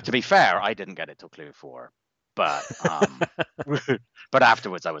 Now, to be fair, I didn't get it till clue 4, but but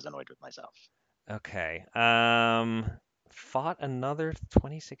afterwards I was annoyed with myself. Okay. Fought another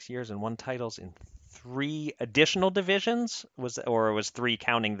 26 years and won titles in 3 additional divisions. Was 3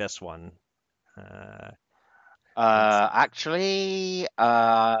 counting this one? Actually,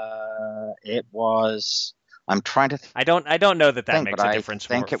 it was I'm trying to I don't know that think, makes but a I difference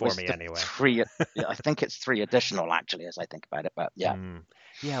think it for was me the anyway. three. I think it's three additional actually, as I think about it. But yeah.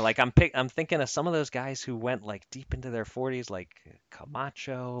 Yeah, like I'm thinking of some of those guys who went like deep into their 40s, like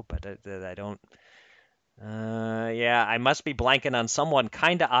Camacho, but I don't. Yeah, I must be blanking on someone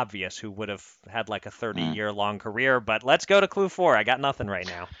kind of obvious who would have had like a 30-year long career. But let's go to clue 4. I got nothing right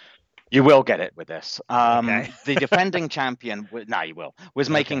now. You will get it with this. Okay. The defending champion, you will, was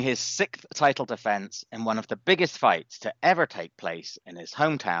making Okay. his 6th title defense in one of the biggest fights to ever take place in his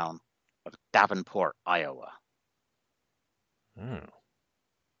hometown of Davenport, Iowa.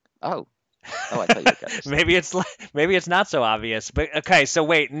 Oh, I thought you would get this. Maybe it's not so obvious. But okay, so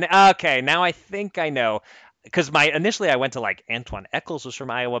wait. Okay, now I think I know. Because initially I went to like Antoine Eccles was from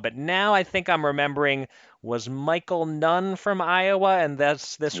Iowa, but now I think I'm remembering was Michael Nunn from Iowa, and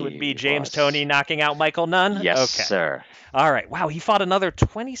this would be He James Toney was. knocking out Michael Nunn. Yes, Okay. sir. All right. Wow, he fought another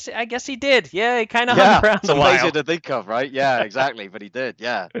 20. I guess he did. Yeah, he kind of hung Yeah, around it's a while. amazing to think of, right? Yeah, exactly. But he did.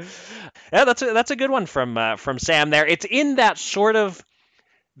 Yeah. Yeah, that's a good one from Sam there. It's in that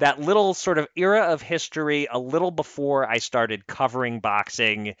little sort of era of history a little before I started covering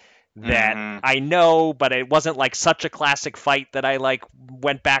boxing that I know, but it wasn't like such a classic fight that I like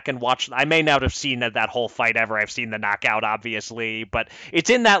went back and watched. I may not have seen that whole fight ever. I've seen the knockout, obviously, but it's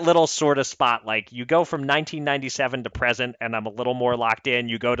in that little sort of spot. Like you go from 1997 to present, and I'm a little more locked in.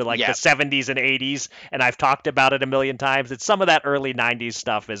 You go to like the 70s and 80s, and I've talked about it a million times. It's some of that early 90s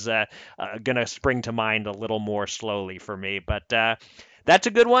stuff is gonna spring to mind a little more slowly for me, but. That's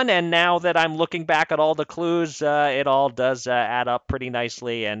a good one, and now that I'm looking back at all the clues, it all does add up pretty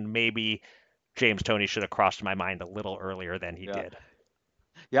nicely, and maybe James Toney should have crossed my mind a little earlier than he did.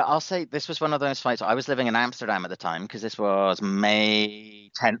 Yeah, I'll say this was one of those fights. I was living in Amsterdam at the time because this was May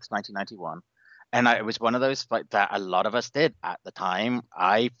 10th, 1991. And it was one of those fights that a lot of us did at the time.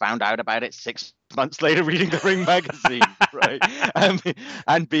 I found out about it 6 months later reading the Ring magazine, right?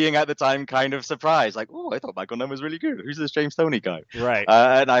 And being at the time kind of surprised, like, oh, I thought Michael Nunn was really good. Who's this James Toney guy? Right.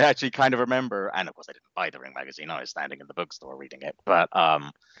 And I actually kind of remember, and of course I didn't buy the Ring magazine. I was standing in the bookstore reading it. But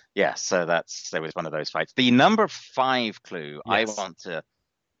yeah, so there was one of those fights. The number 5 clue, Yes. I want to.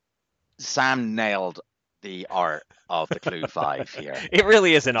 Sam nailed the art of the clue 5 here. It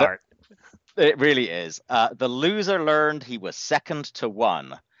really is an art. It really is. The loser learned he was 2nd to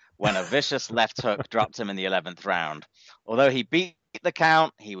 1 when a vicious left hook dropped him in the 11th round. Although he beat the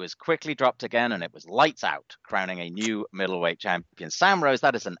count, he was quickly dropped again, and it was lights out, crowning a new middleweight champion. Sam Rose,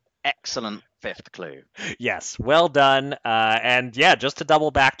 that is an excellent 5th clue. Yes, well done. And yeah, just to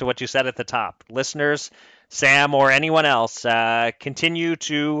double back to what you said at the top, listeners, Sam or anyone else, continue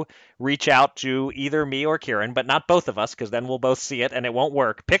to reach out to either me or Kieran, but not both of us, because then we'll both see it and it won't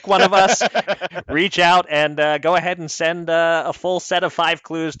work. Pick one of us, reach out, and go ahead and send a full set of 5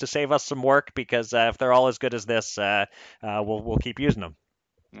 clues to save us some work, because if they're all as good as this, we'll keep using them.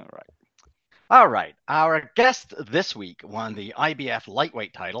 All right. Our guest this week won the IBF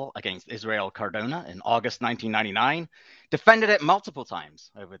lightweight title against Israel Cardona in August 1999, defended it multiple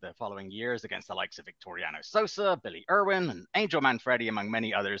times over the following years against the likes of Victoriano Sosa, Billy Irwin, and Angel Manfredi, among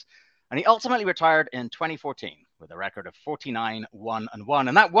many others. And he ultimately retired in 2014 with a record of 49-1-1.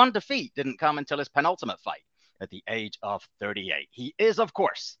 And that one defeat didn't come until his penultimate fight at the age of 38. He is, of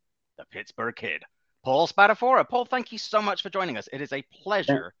course, the Pittsburgh Kid, Paul Spadafora. Paul, thank you so much for joining us. It is a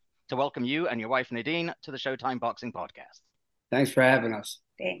pleasure to welcome you and your wife Nadine to the Showtime Boxing Podcast. Thanks for having us.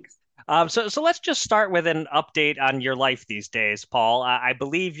 Thanks. So let's just start with an update on your life these days, Paul. I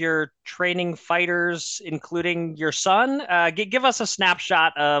believe you're training fighters, including your son. Give us a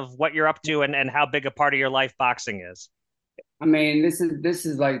snapshot of what you're up to and how big a part of your life boxing is. I mean, this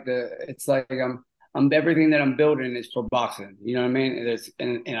is like it's like I'm everything that I'm building is for boxing. You know what I mean?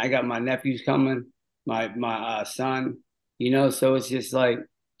 And I got my nephews coming, my son. You know, so it's just like as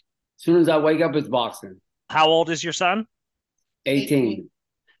soon as I wake up, it's boxing. How old is your son? 18.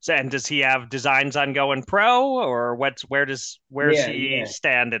 So, and does he have designs on going pro, or where does he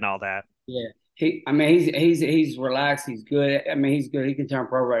stand in all that? Yeah, he's relaxed. He's good. I mean, he's good. He can turn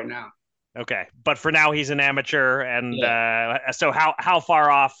pro right now. Okay, but for now he's an amateur, and so how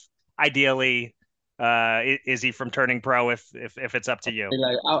far off, ideally, is he from turning pro if it's up to you?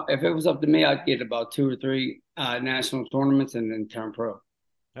 Like, if it was up to me, I'd get about 2 or 3 national tournaments and then turn pro.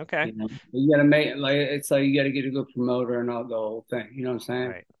 Okay. You know? You gotta make it's like you gotta get a good promoter and all the whole thing. You know what I'm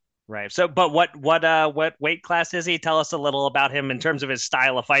saying? Right. So, but what weight class is he? Tell us a little about him in terms of his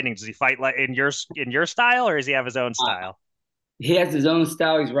style of fighting. Does he fight like in your style, or does he have his own style? He has his own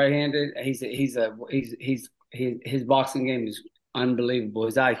style. He's right-handed. His boxing game is unbelievable.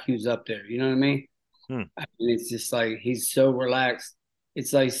 His IQ's up there. You know what I mean? I mean, it's just like he's so relaxed.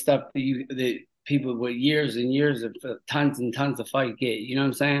 It's like stuff that people with years and years of tons and tons of fight get. You know what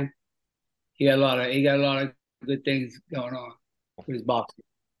I'm saying? He got a lot of good things going on with his boxing.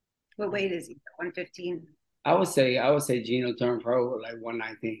 What weight is he? 115. I would say Gino turned pro at like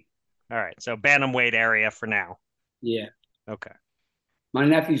 119. All right, so bantamweight area for now. Yeah. Okay. My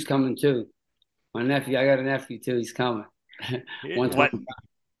nephew's coming too. I got a nephew too. He's coming. 120,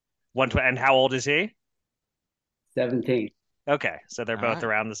 And how old is he? 17. Okay, so they're both right.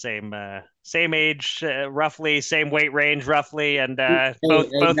 around the same age, roughly, same weight range, roughly, and both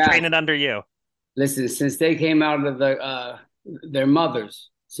guys, training under you. Listen, since they came out of their mothers,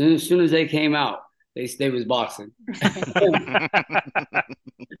 soon as they came out, they was boxing.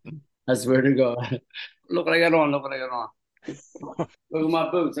 I swear to God. Look what I got on. Look what I got on. Look at my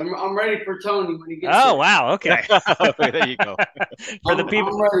boots. I'm ready for Tony when he gets here. Oh, wow. Okay. There you go. For the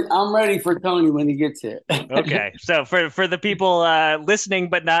people, I'm ready for Tony when he gets here. okay. So for the people listening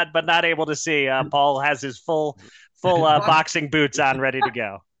but not able to see, Paul has his full boxing boots on, ready to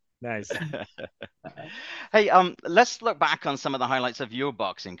go. Nice. Hey, let's look back on some of the highlights of your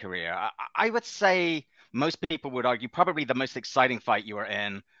boxing career. I would say most people would argue probably the most exciting fight you were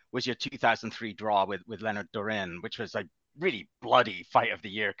in was your 2003 draw with Leonard Dorin, which was a really bloody fight of the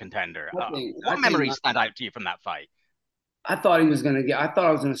year contender. What memories stand out to you from that fight? I thought I was going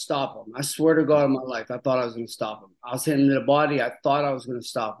to stop him. I swear to God on my life, I thought I was going to stop him. I was hitting the body. I thought I was going to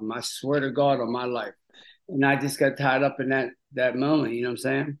stop him. I swear to God on my life. And I just got tied up in that moment, you know what I'm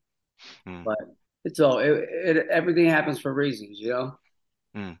saying? But it's everything happens for reasons, you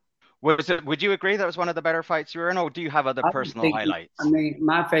know? Would you agree that was one of the better fights you were in, or do you have other personal highlights? I mean,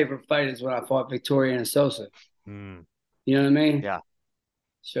 my favorite fight is when I fought Victoria and Sosa. You know what I mean? Yeah.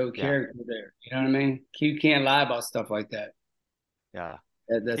 Show character there. You know what I mean? You can't lie about stuff like that. Yeah.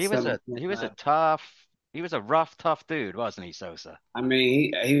 He was a rough, tough dude, wasn't he, Sosa? I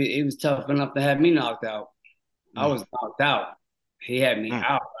mean, he was tough enough to have me knocked out. I was knocked out. He had me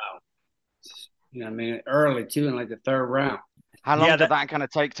out. You know what I mean? Early too, in like the third round. How long did that kind of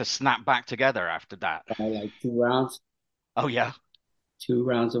take to snap back together after that? Like 2 rounds. Oh yeah, 2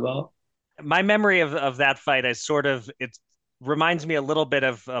 rounds about. My memory of that fight is it reminds me a little bit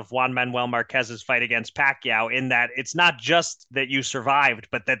of Juan Manuel Marquez's fight against Pacquiao, in that it's not just that you survived,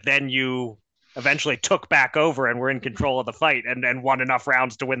 but that then you eventually took back over and were in control of the fight and won enough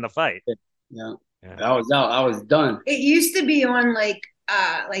rounds to win the fight. Yeah. I was out. I was done. It used to be on like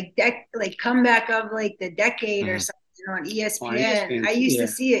comeback of like the decade or something on ESPN. I used to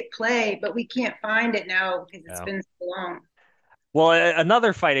see it play, but we can't find it now because it's been so long. Well,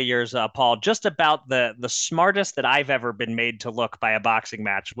 another fight of yours, Paul, just about the smartest that I've ever been made to look by a boxing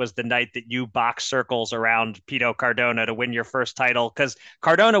match was the night that you boxed circles around Pito Cardona to win your first title, because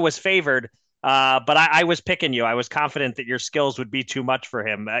Cardona was favored, but I was picking you. I was confident that your skills would be too much for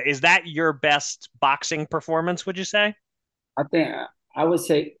him. Is that your best boxing performance, would you say? I think I would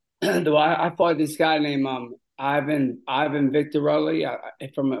say, I fought this guy named Ivan Victorelli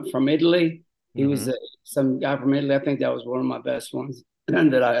from Italy. He was some guy from Italy. I think that was one of my best ones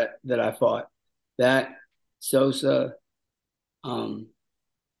that I fought. That Sosa,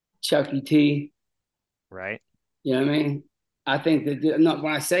 Chucky T. Right. You know what I mean? I think that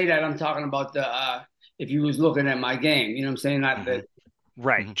when I say that, I'm talking about if you was looking at my game. You know what I'm saying? Not that.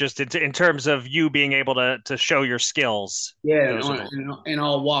 Right. Just in terms of you being able to show your skills. Yeah, in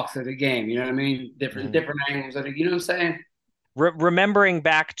all walks of the game. You know what I mean? Different angles of it. You know what I'm saying? Remembering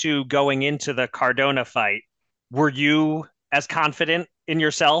back to going into the Cardona fight, were you as confident in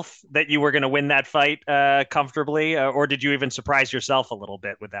yourself that you were going to win that fight comfortably, or did you even surprise yourself a little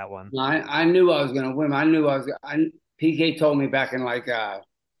bit with that one? No, I knew I was going to win. PK told me back in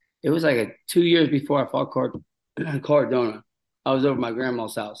it was 2 years before I fought Cardona. I was over at my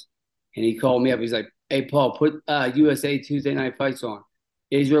grandma's house, and he called me up. He's like, "Hey, Paul, put USA Tuesday Night Fights on."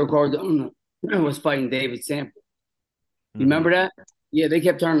 Israel Cardona was fighting David Sample. You remember that? Yeah, they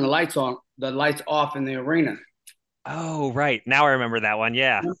kept turning the lights off in the arena. Oh, right. Now I remember that one.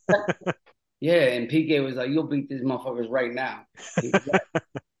 Yeah. Yeah, and PK was like, "You'll beat these motherfuckers right now."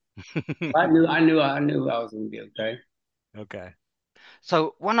 I knew I was going to be okay. Okay.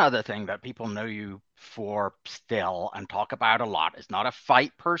 So one other thing that people know you for still and talk about a lot is not a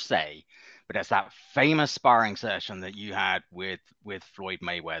fight per se, but it's that famous sparring session that you had with Floyd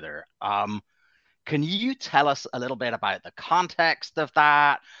Mayweather. Can you tell us a little bit about the context of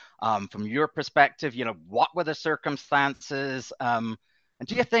that, from your perspective? You know, what were the circumstances? And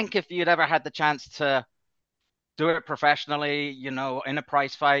do you think if you'd ever had the chance to do it professionally, you know, in a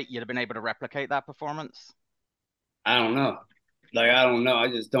prize fight, you'd have been able to replicate that performance? I don't know. I don't know. I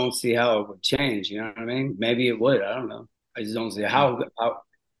just don't see how it would change. You know what I mean? Maybe it would. I don't know. I just don't see how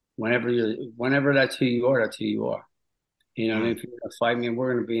whenever that's who you are, that's who you are. You know what I mean? If you're gonna fight me,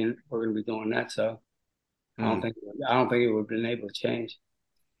 we're gonna be doing that. So I don't think it would have been able to change.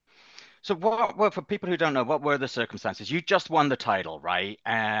 So what were, for people who don't know, what were the circumstances? You just won the title, right?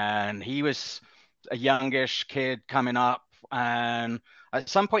 And he was a youngish kid coming up, and at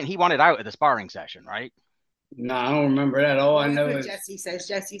some point he wanted out of the sparring session, right? No, I don't remember that. All I know is Jesse says.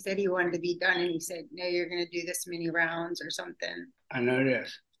 Jesse said he wanted to be done, and he said, "No, you're going to do this many rounds or something." I know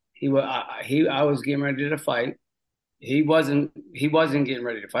this. I was getting ready to fight. He wasn't getting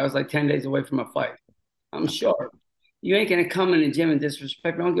ready to fight. I was like 10 days away from a fight. I'm sure. You ain't gonna come in the gym and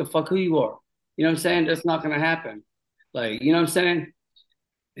disrespect me. I don't give a fuck who you are. You know what I'm saying? That's not gonna happen. Like, you know what I'm saying?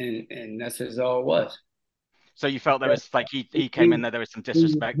 And that's just all it was. So you felt there was like he came in there was some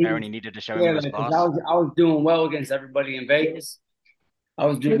disrespect there and he needed to show him his boss? I was doing well against everybody in Vegas. I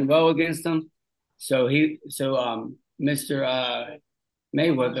was doing well against them. So Mr.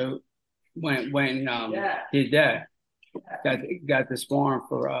 Mayweather did that. Got the sparring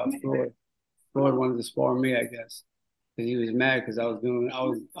for Floyd. Floyd wanted to spar me, I guess, because he was mad because I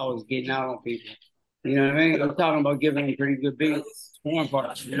was getting out on people. You know what I mean? I'm talking about giving him pretty good big sparring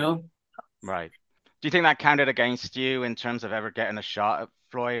partners, you know? Right. Do you think that counted against you in terms of ever getting a shot at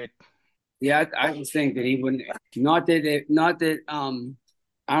Floyd? Yeah, I just think that he wouldn't. Not that.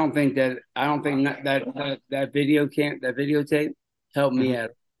 I don't think that videotape helped me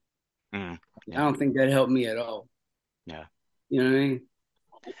at all. Yeah. I don't think that helped me at all. Yeah. You know what I mean?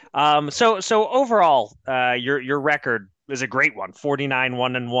 So overall, your record is a great one,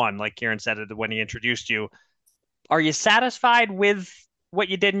 49-1-1, like Kieran said when he introduced you. Are you satisfied with what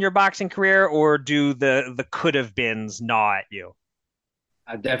you did in your boxing career, or do the could have beens gnaw at you?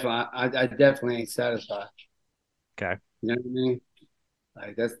 I definitely ain't satisfied. Okay. You know what I mean?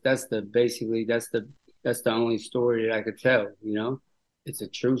 Like that's the only story that I could tell, you know? It's a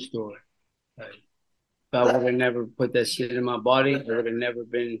true story. Like, if I would have never put that shit in my body, I would have never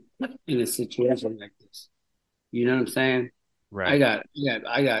been in a situation like this. You know what I'm saying? Right. I got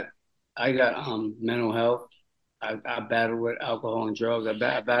mental health. I battled with alcohol and drugs. I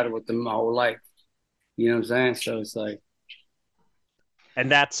battled with them my whole life. You know what I'm saying? So it's like,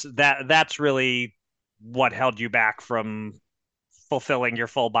 and that's really what held you back from fulfilling your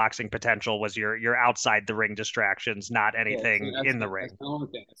full boxing potential, was your outside the ring distractions, not anything in the ring.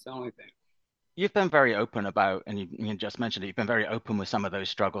 That's the only thing. You've been very open about, and you just mentioned it, you've been very open with some of those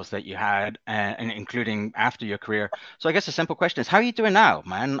struggles that you had, and including after your career. So I guess a simple question is, how are you doing now,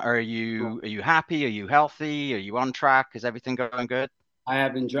 man? Are you happy? Are you healthy? Are you on track? Is everything going good? I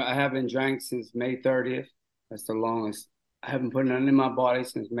haven't drank since May 30th. That's the longest. I haven't put nothing in my body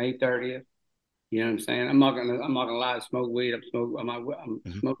since May 30th. You know what I'm saying? I'm not gonna lie. I smoke weed. I'm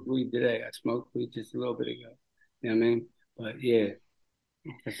smoked weed today. I smoked weed just a little bit ago. You know what I mean? But yeah,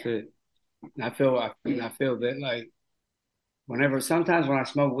 that's it. And I feel that, like, sometimes when I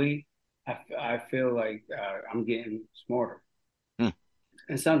smoke weed, I feel like I'm getting smarter. And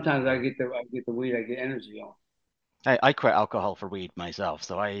sometimes I get the weed, I get energy on. I quit alcohol for weed myself,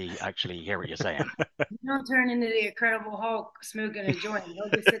 so I actually hear what you're saying. You don't turn into the Incredible Hulk smoking a joint. He'll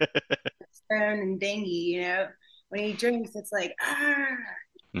just sit stone and dingy, you know. When he drinks, it's like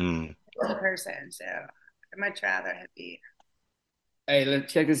person. So I'd much rather have beer. Hey,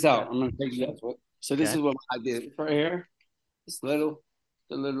 let's check this out. I'm gonna take you up. So this is what I did right here. The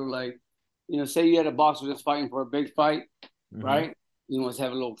little, like, you know, say you had a boxer that's fighting for a big fight, right? You want to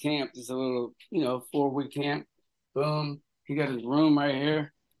have a little camp, just a little, 4-week camp. Boom. He got his room right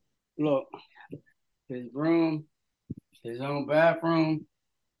here. Look, his room, his own bathroom.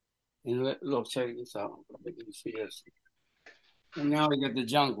 And look, check this out. Let me see this. And now we got the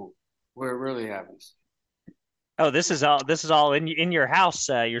jungle, where it really happens. Oh, this is all in your house.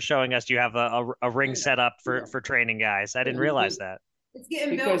 You're showing us you have a ring set up for training guys. I didn't realize that. It's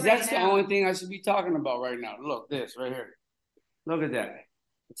getting built because that's right the only thing I should be talking about right now. Look, this right here. Look at that.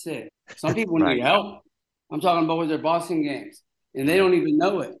 That's it. Some people need help. I'm talking about with their boxing games, and they don't even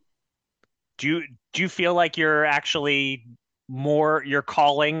know it. Do you feel like you're actually more, your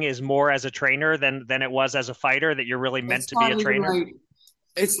calling is more as a trainer than it was as a fighter, that you're really meant to be a trainer?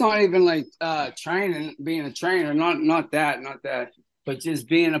 It's not even like training, being a trainer, not that, but just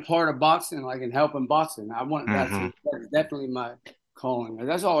being a part of boxing, like, and helping boxing. I want that's definitely my calling.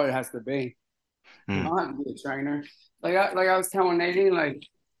 That's all it has to be. I don't have to be a trainer. Like I was telling Nadine, like,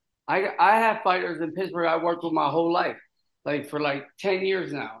 I have fighters in Pittsburgh I worked with my whole life, like for like 10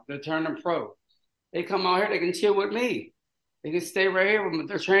 years now. They're turning pro. They come out here, they can chill with me. They can stay right here.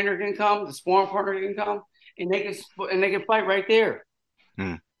 Their trainer can come, the sparring partner can come, and they can fight right there.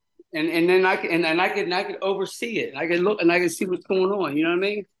 And then I could oversee it. I can look and I can see what's going on. You know what I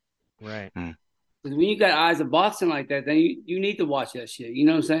mean? Right. Because when you got eyes of boxing like that, then you need to watch that shit. You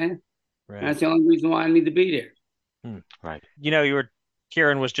know what I'm saying? Right. And that's the only reason why I need to be there. Right.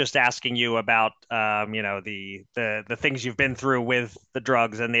 Kieran was just asking you about, the things you've been through with the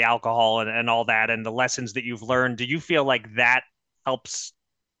drugs and the alcohol and all that, and the lessons that you've learned. Do you feel like that helps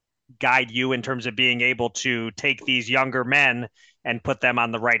guide you in terms of being able to take these younger men and put them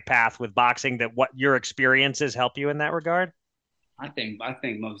on the right path with boxing? That what your experiences help you in that regard? I think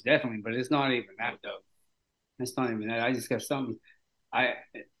most definitely, but it's not even that though. It's not even that. I just got something. I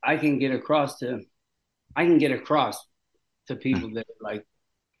can get across to people that like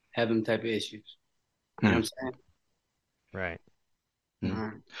have them type of issues. You know what I'm saying? Right.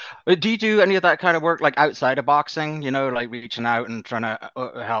 Do you do any of that kind of work like outside of boxing, like reaching out and trying to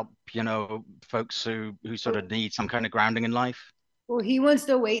help, folks who sort of need some kind of grounding in life? Well, he wants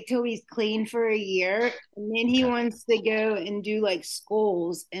to wait till he's clean for a year, and then he wants to go and do like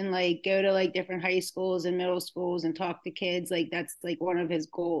schools and like go to like different high schools and middle schools and talk to kids. Like that's like one of his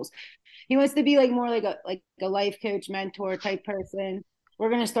goals. He wants to be like more like a life coach, mentor type person. We're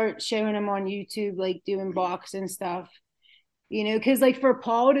gonna start showing him on YouTube, like doing boxing stuff. Because like for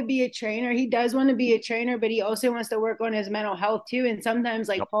Paul to be a trainer, he does want to be a trainer, but he also wants to work on his mental health too. And sometimes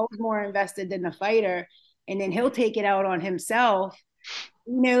like Paul's more invested than the fighter, and then he'll take it out on himself.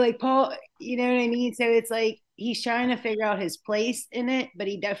 Like Paul, you know what I mean? So it's like he's trying to figure out his place in it, but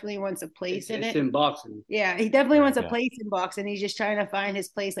he definitely wants a place in it. It's in boxing. Yeah, he definitely wants a place in boxing. He's just trying to find his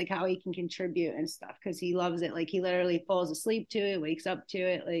place, like how he can contribute and stuff, because he loves it. Like he literally falls asleep to it, wakes up to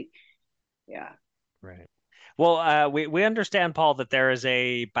it. Like, yeah. Right. Well, we understand, Paul, that there is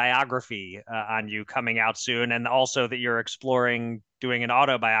a biography on you coming out soon, and also that you're exploring doing an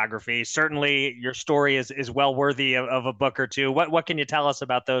autobiography. Certainly, your story is well worthy of a book or two. What can you tell us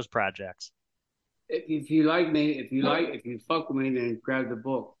about those projects? If you like me, if you fuck with me, then grab the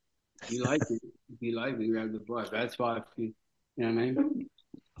book. If you like me, grab the book. That's why, you know what I mean?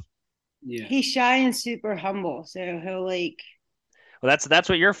 Yeah. He's shy and super humble, so he'll like. Well, that's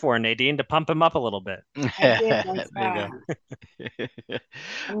what you're for, Nadine, to pump him up a little bit. There you go.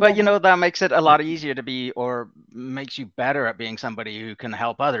 But that makes it a lot easier to be, or makes you better at being somebody who can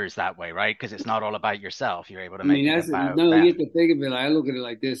help others that way, right? Because it's not all about yourself. You're able to make it about them. You have to think of it. I look at it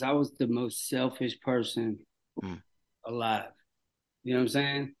like this. I was the most selfish person alive. You know what I'm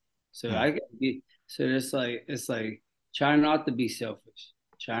saying? So I gotta be. So it's like try not to be selfish.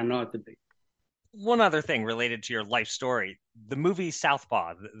 Try not to be. One other thing related to your life story, the movie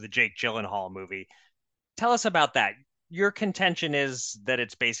Southpaw, the Jake Gyllenhaal movie. Tell us about that. Your contention is that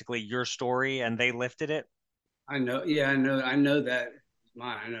it's basically your story and they lifted it? I know. Yeah, I know that it's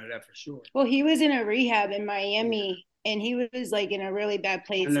mine. I know that for sure. Well, he was in a rehab in Miami and he was like in a really bad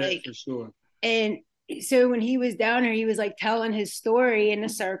place. I know that for sure. And so when he was down there, he was like telling his story in the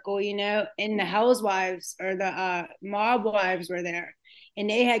circle, and the housewives or the mob wives were there. And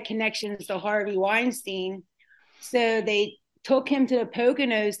they had connections to Harvey Weinstein. So they took him to the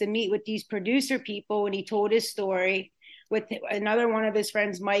Poconos to meet with these producer people when he told his story with another one of his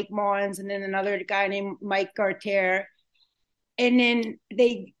friends, Mike Mons, and then another guy named Mike Garter. And then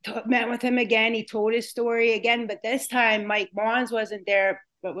they met with him again. He told his story again, but this time Mike Mons wasn't there,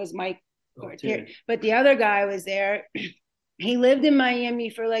 but was Mike Garter. But the other guy was there. He lived in Miami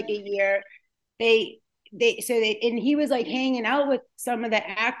for like a year. And he was like hanging out with some of the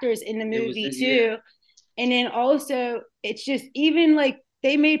actors in the movie too. And then also it's just even like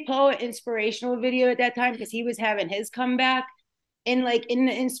they made Paul an inspirational video at that time because he was having his comeback. And like in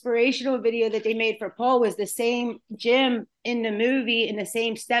the inspirational video that they made for Paul was the same gym in the movie and the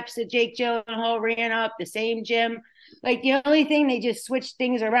same steps that Jake Gyllenhaal ran up, the same gym. Like the only thing they just switched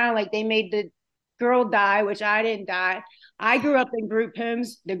things around, like they made the girl die, which I didn't die. I grew up in group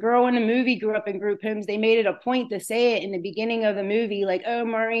homes. The girl in the movie grew up in group homes. They made it a point to say it in the beginning of the movie, like, oh,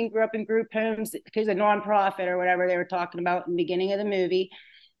 Maureen grew up in group homes because of nonprofit or whatever they were talking about in the beginning of the movie.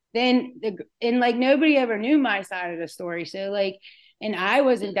 Then like nobody ever knew my side of the story. So like, and I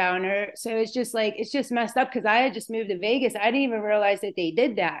wasn't down there. So it's just messed up because I had just moved to Vegas. I didn't even realize that they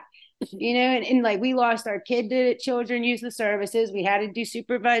did that. And like we lost our kid to children use the services. We had to do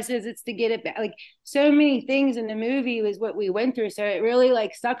supervised visits to get it back. Like so many things in the movie was what we went through. So it really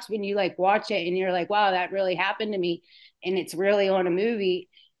like sucks when you like watch it and you're like, wow, that really happened to me. And it's really on a movie.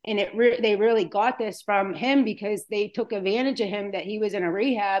 And they really got this from him because they took advantage of him that he was in a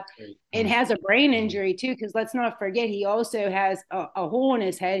rehab and has a brain injury too. Because let's not forget, he also has a hole in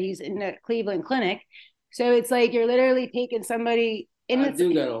his head. He's in the Cleveland Clinic. So it's like you're literally taking somebody. I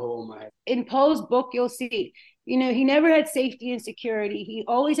do got a hole in my head. In Paul's book, you'll see, he never had safety and security. He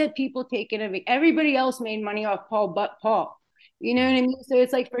always had people taking of it. Everybody else made money off Paul but Paul. You know what I mean? So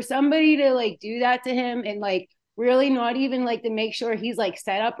it's like for somebody to like do that to him and like really not even like to make sure he's like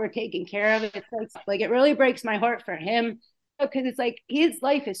set up or taken care of. It's like it really breaks my heart for him because it's like his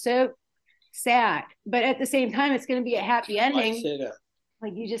life is so sad, but at the same time, it's going to be a happy ending.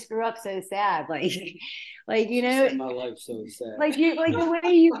 Like you just grew up so sad, like you know, my life so sad. Like the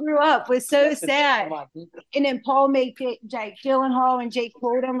way you grew up was so sad. And then Paul made Jake Gyllenhaal and Jake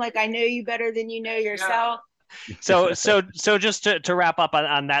quote him like, "I know you better than you know yourself." So just to wrap up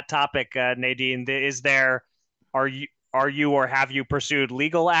on that topic, Nadine, are you or have you pursued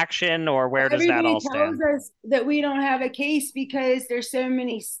legal action, or where does that all stand? Everybody tells us that we don't have a case because there's so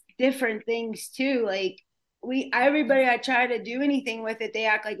many different things too. Like everybody I try to do anything with it, they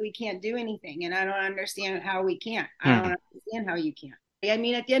act like we can't do anything, and I don't understand how we can't. I don't understand how you can't. I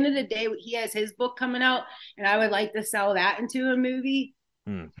mean, at the end of the day, he has his book coming out, and I would like to sell that into a movie.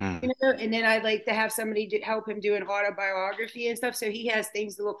 You know, and then I'd like to have somebody help him do an autobiography and stuff, so he has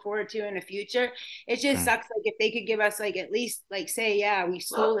things to look forward to in the future. It just sucks. Like if they could give us like at least like say, yeah, we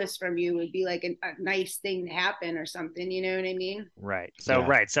stole this from you, would be like a nice thing to happen or something. You know what I mean? Right. So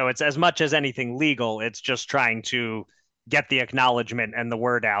So it's as much as anything legal. It's just trying to get the acknowledgement and the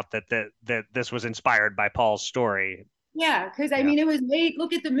word out that this was inspired by Paul's story. Yeah, because I mean, it was made.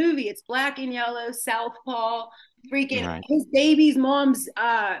 Look at the movie; it's black and yellow, Southpaw. Freaking his baby's mom's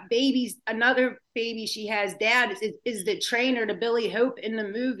baby's another baby she has. Dad is the trainer to Billy Hope in the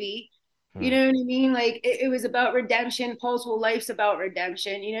movie. You know what I mean? Like it was about redemption. Paul's whole life's about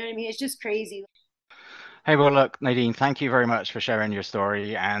redemption. You know what I mean? It's just crazy. Hey, well, look, Nadine, thank you very much for sharing your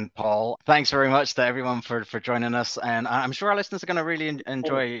story. And Paul, thanks very much to everyone for joining us. And I'm sure our listeners are going to really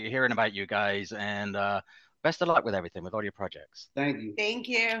enjoy hearing about you guys. And best of luck with everything, with all your projects. Thank you. Thank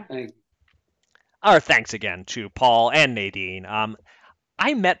you. Thank you. Our thanks again to Paul and Nadine.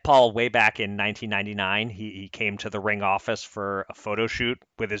 I met Paul way back in 1999. He came to the ring office for a photo shoot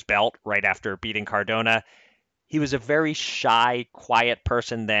with his belt right after beating Cardona. He was a very shy, quiet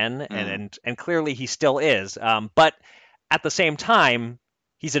person then, and clearly he still is. But at the same time,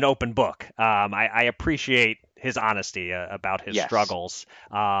 he's an open book. I appreciate his honesty about his struggles.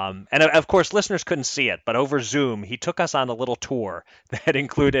 And of course, listeners couldn't see it, but over Zoom, he took us on a little tour that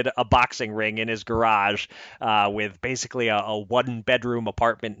included a boxing ring in his garage with basically a one-bedroom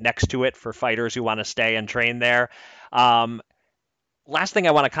apartment next to it for fighters who want to stay and train there. Last thing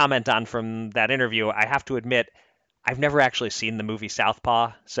I want to comment on from that interview, I have to admit, I've never actually seen the movie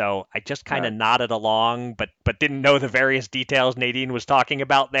Southpaw, so I just kind of nodded along, but didn't know the various details Nadine was talking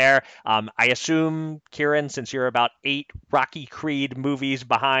about there. I assume, Kieran, since you're about 8 Rocky Creed movies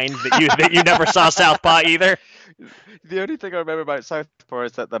behind, that you never saw Southpaw either. The only thing I remember about Southpaw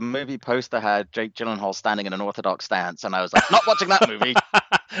is that the movie poster had Jake Gyllenhaal standing in an orthodox stance, and I was like, not watching that movie.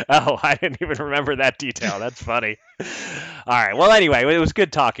 Oh, I didn't even remember that detail. That's funny. All right. Well, anyway, it was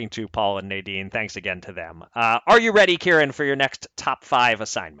good talking to Paul and Nadine. Thanks again to them. Are you ready, Kieran, for your next top 5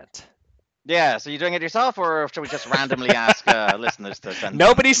 assignment? Yeah. So you're doing it yourself, or should we just randomly ask listeners to send?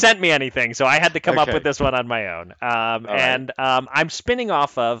 Nobody sent me anything, so I had to come up with this one on my own. I'm spinning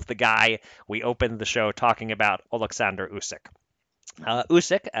off of the guy we opened the show talking about, Alexander Usyk.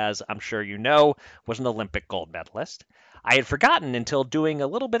 Usyk, as I'm sure you know, was an Olympic gold medalist. I had forgotten until doing a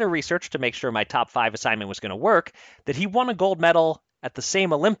little bit of research to make sure my top 5 assignment was going to work that he won a gold medal at the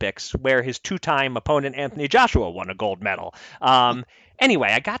same Olympics where his 2-time opponent Anthony Joshua won a gold medal. Anyway,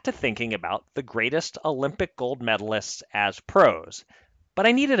 I got to thinking about the greatest Olympic gold medalists as pros, but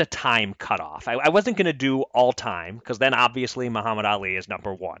I needed a time cutoff. I wasn't going to do all time because then obviously Muhammad Ali is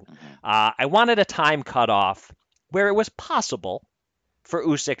number 1. I wanted a time cutoff where it was possible for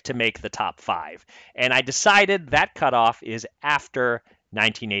Usyk to make the top 5. And I decided that cutoff is after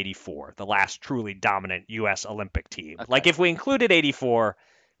 1984, the last truly dominant U.S. Olympic team. Okay. Like if we included 84,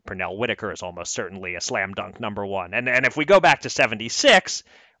 Pernell Whitaker is almost certainly a slam dunk number 1. And if we go back to 76,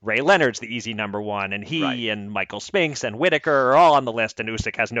 Ray Leonard's the easy number 1, and he and Michael Spinks and Whitaker are all on the list, and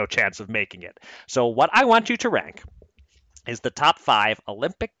Usyk has no chance of making it. So what I want you to rank is the top 5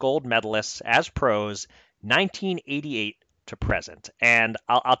 Olympic gold medalists as pros, 1988 to present. And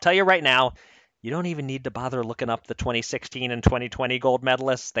I'll tell you right now, you don't even need to bother looking up the 2016 and 2020 gold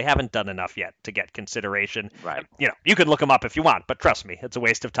medalists. They haven't done enough yet to get consideration. Right. You could look them up if you want, but trust me, it's a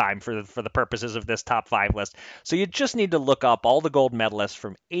waste of time for the purposes of this top 5 list. So you just need to look up all the gold medalists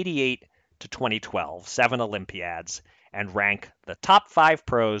from 88 to 2012, 7 Olympiads, and rank the top 5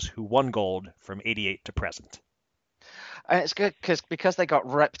 pros who won gold from 88 to present. And it's good because they got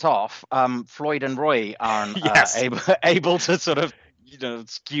ripped off. Floyd and Roy aren't able to sort of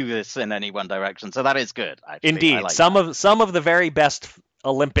skew this in any one direction. So that is good. Actually. Indeed, like some of the very best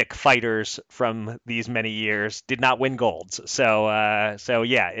Olympic fighters from these many years did not win golds. So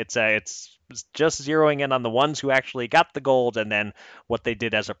yeah, it's just zeroing in on the ones who actually got the gold and then what they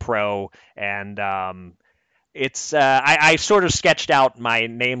did as a pro. And I sort of sketched out my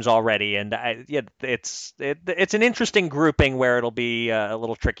names already, and it's an interesting grouping where it'll be a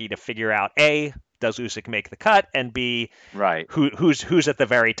little tricky to figure out A, does Usyk make the cut, and B, right, who's at the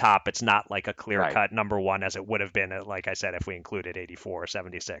very top. It's not like a clear right. cut number one as it would have been, like I said, if we included 84,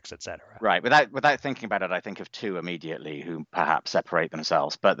 76, etc. Right. Without thinking about it, I think of two immediately who perhaps separate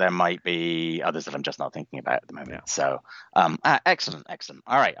themselves, but there might be others that I'm just not thinking about at the moment. Yeah. So, excellent.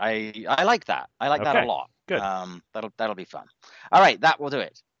 All right, I like that. I like that a lot. Good. That'll be fun. All right, that will do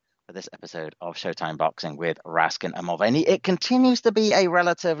it for this episode of Showtime Boxing with Raskin and Mulvaney. It continues to be a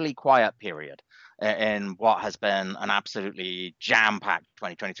relatively quiet period in what has been an absolutely jam-packed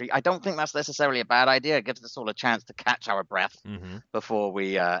 2023. I don't think that's necessarily a bad idea. It gives us all a chance to catch our breath before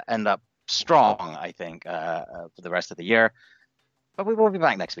we end up strong, I think, for the rest of the year. But we will be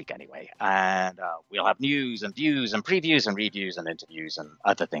back next week anyway. And we'll have news and views and previews and reviews and interviews and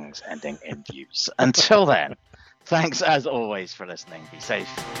other things ending in views. Until then, thanks as always for listening. Be safe,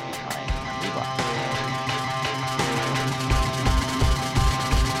 be kind, and be well.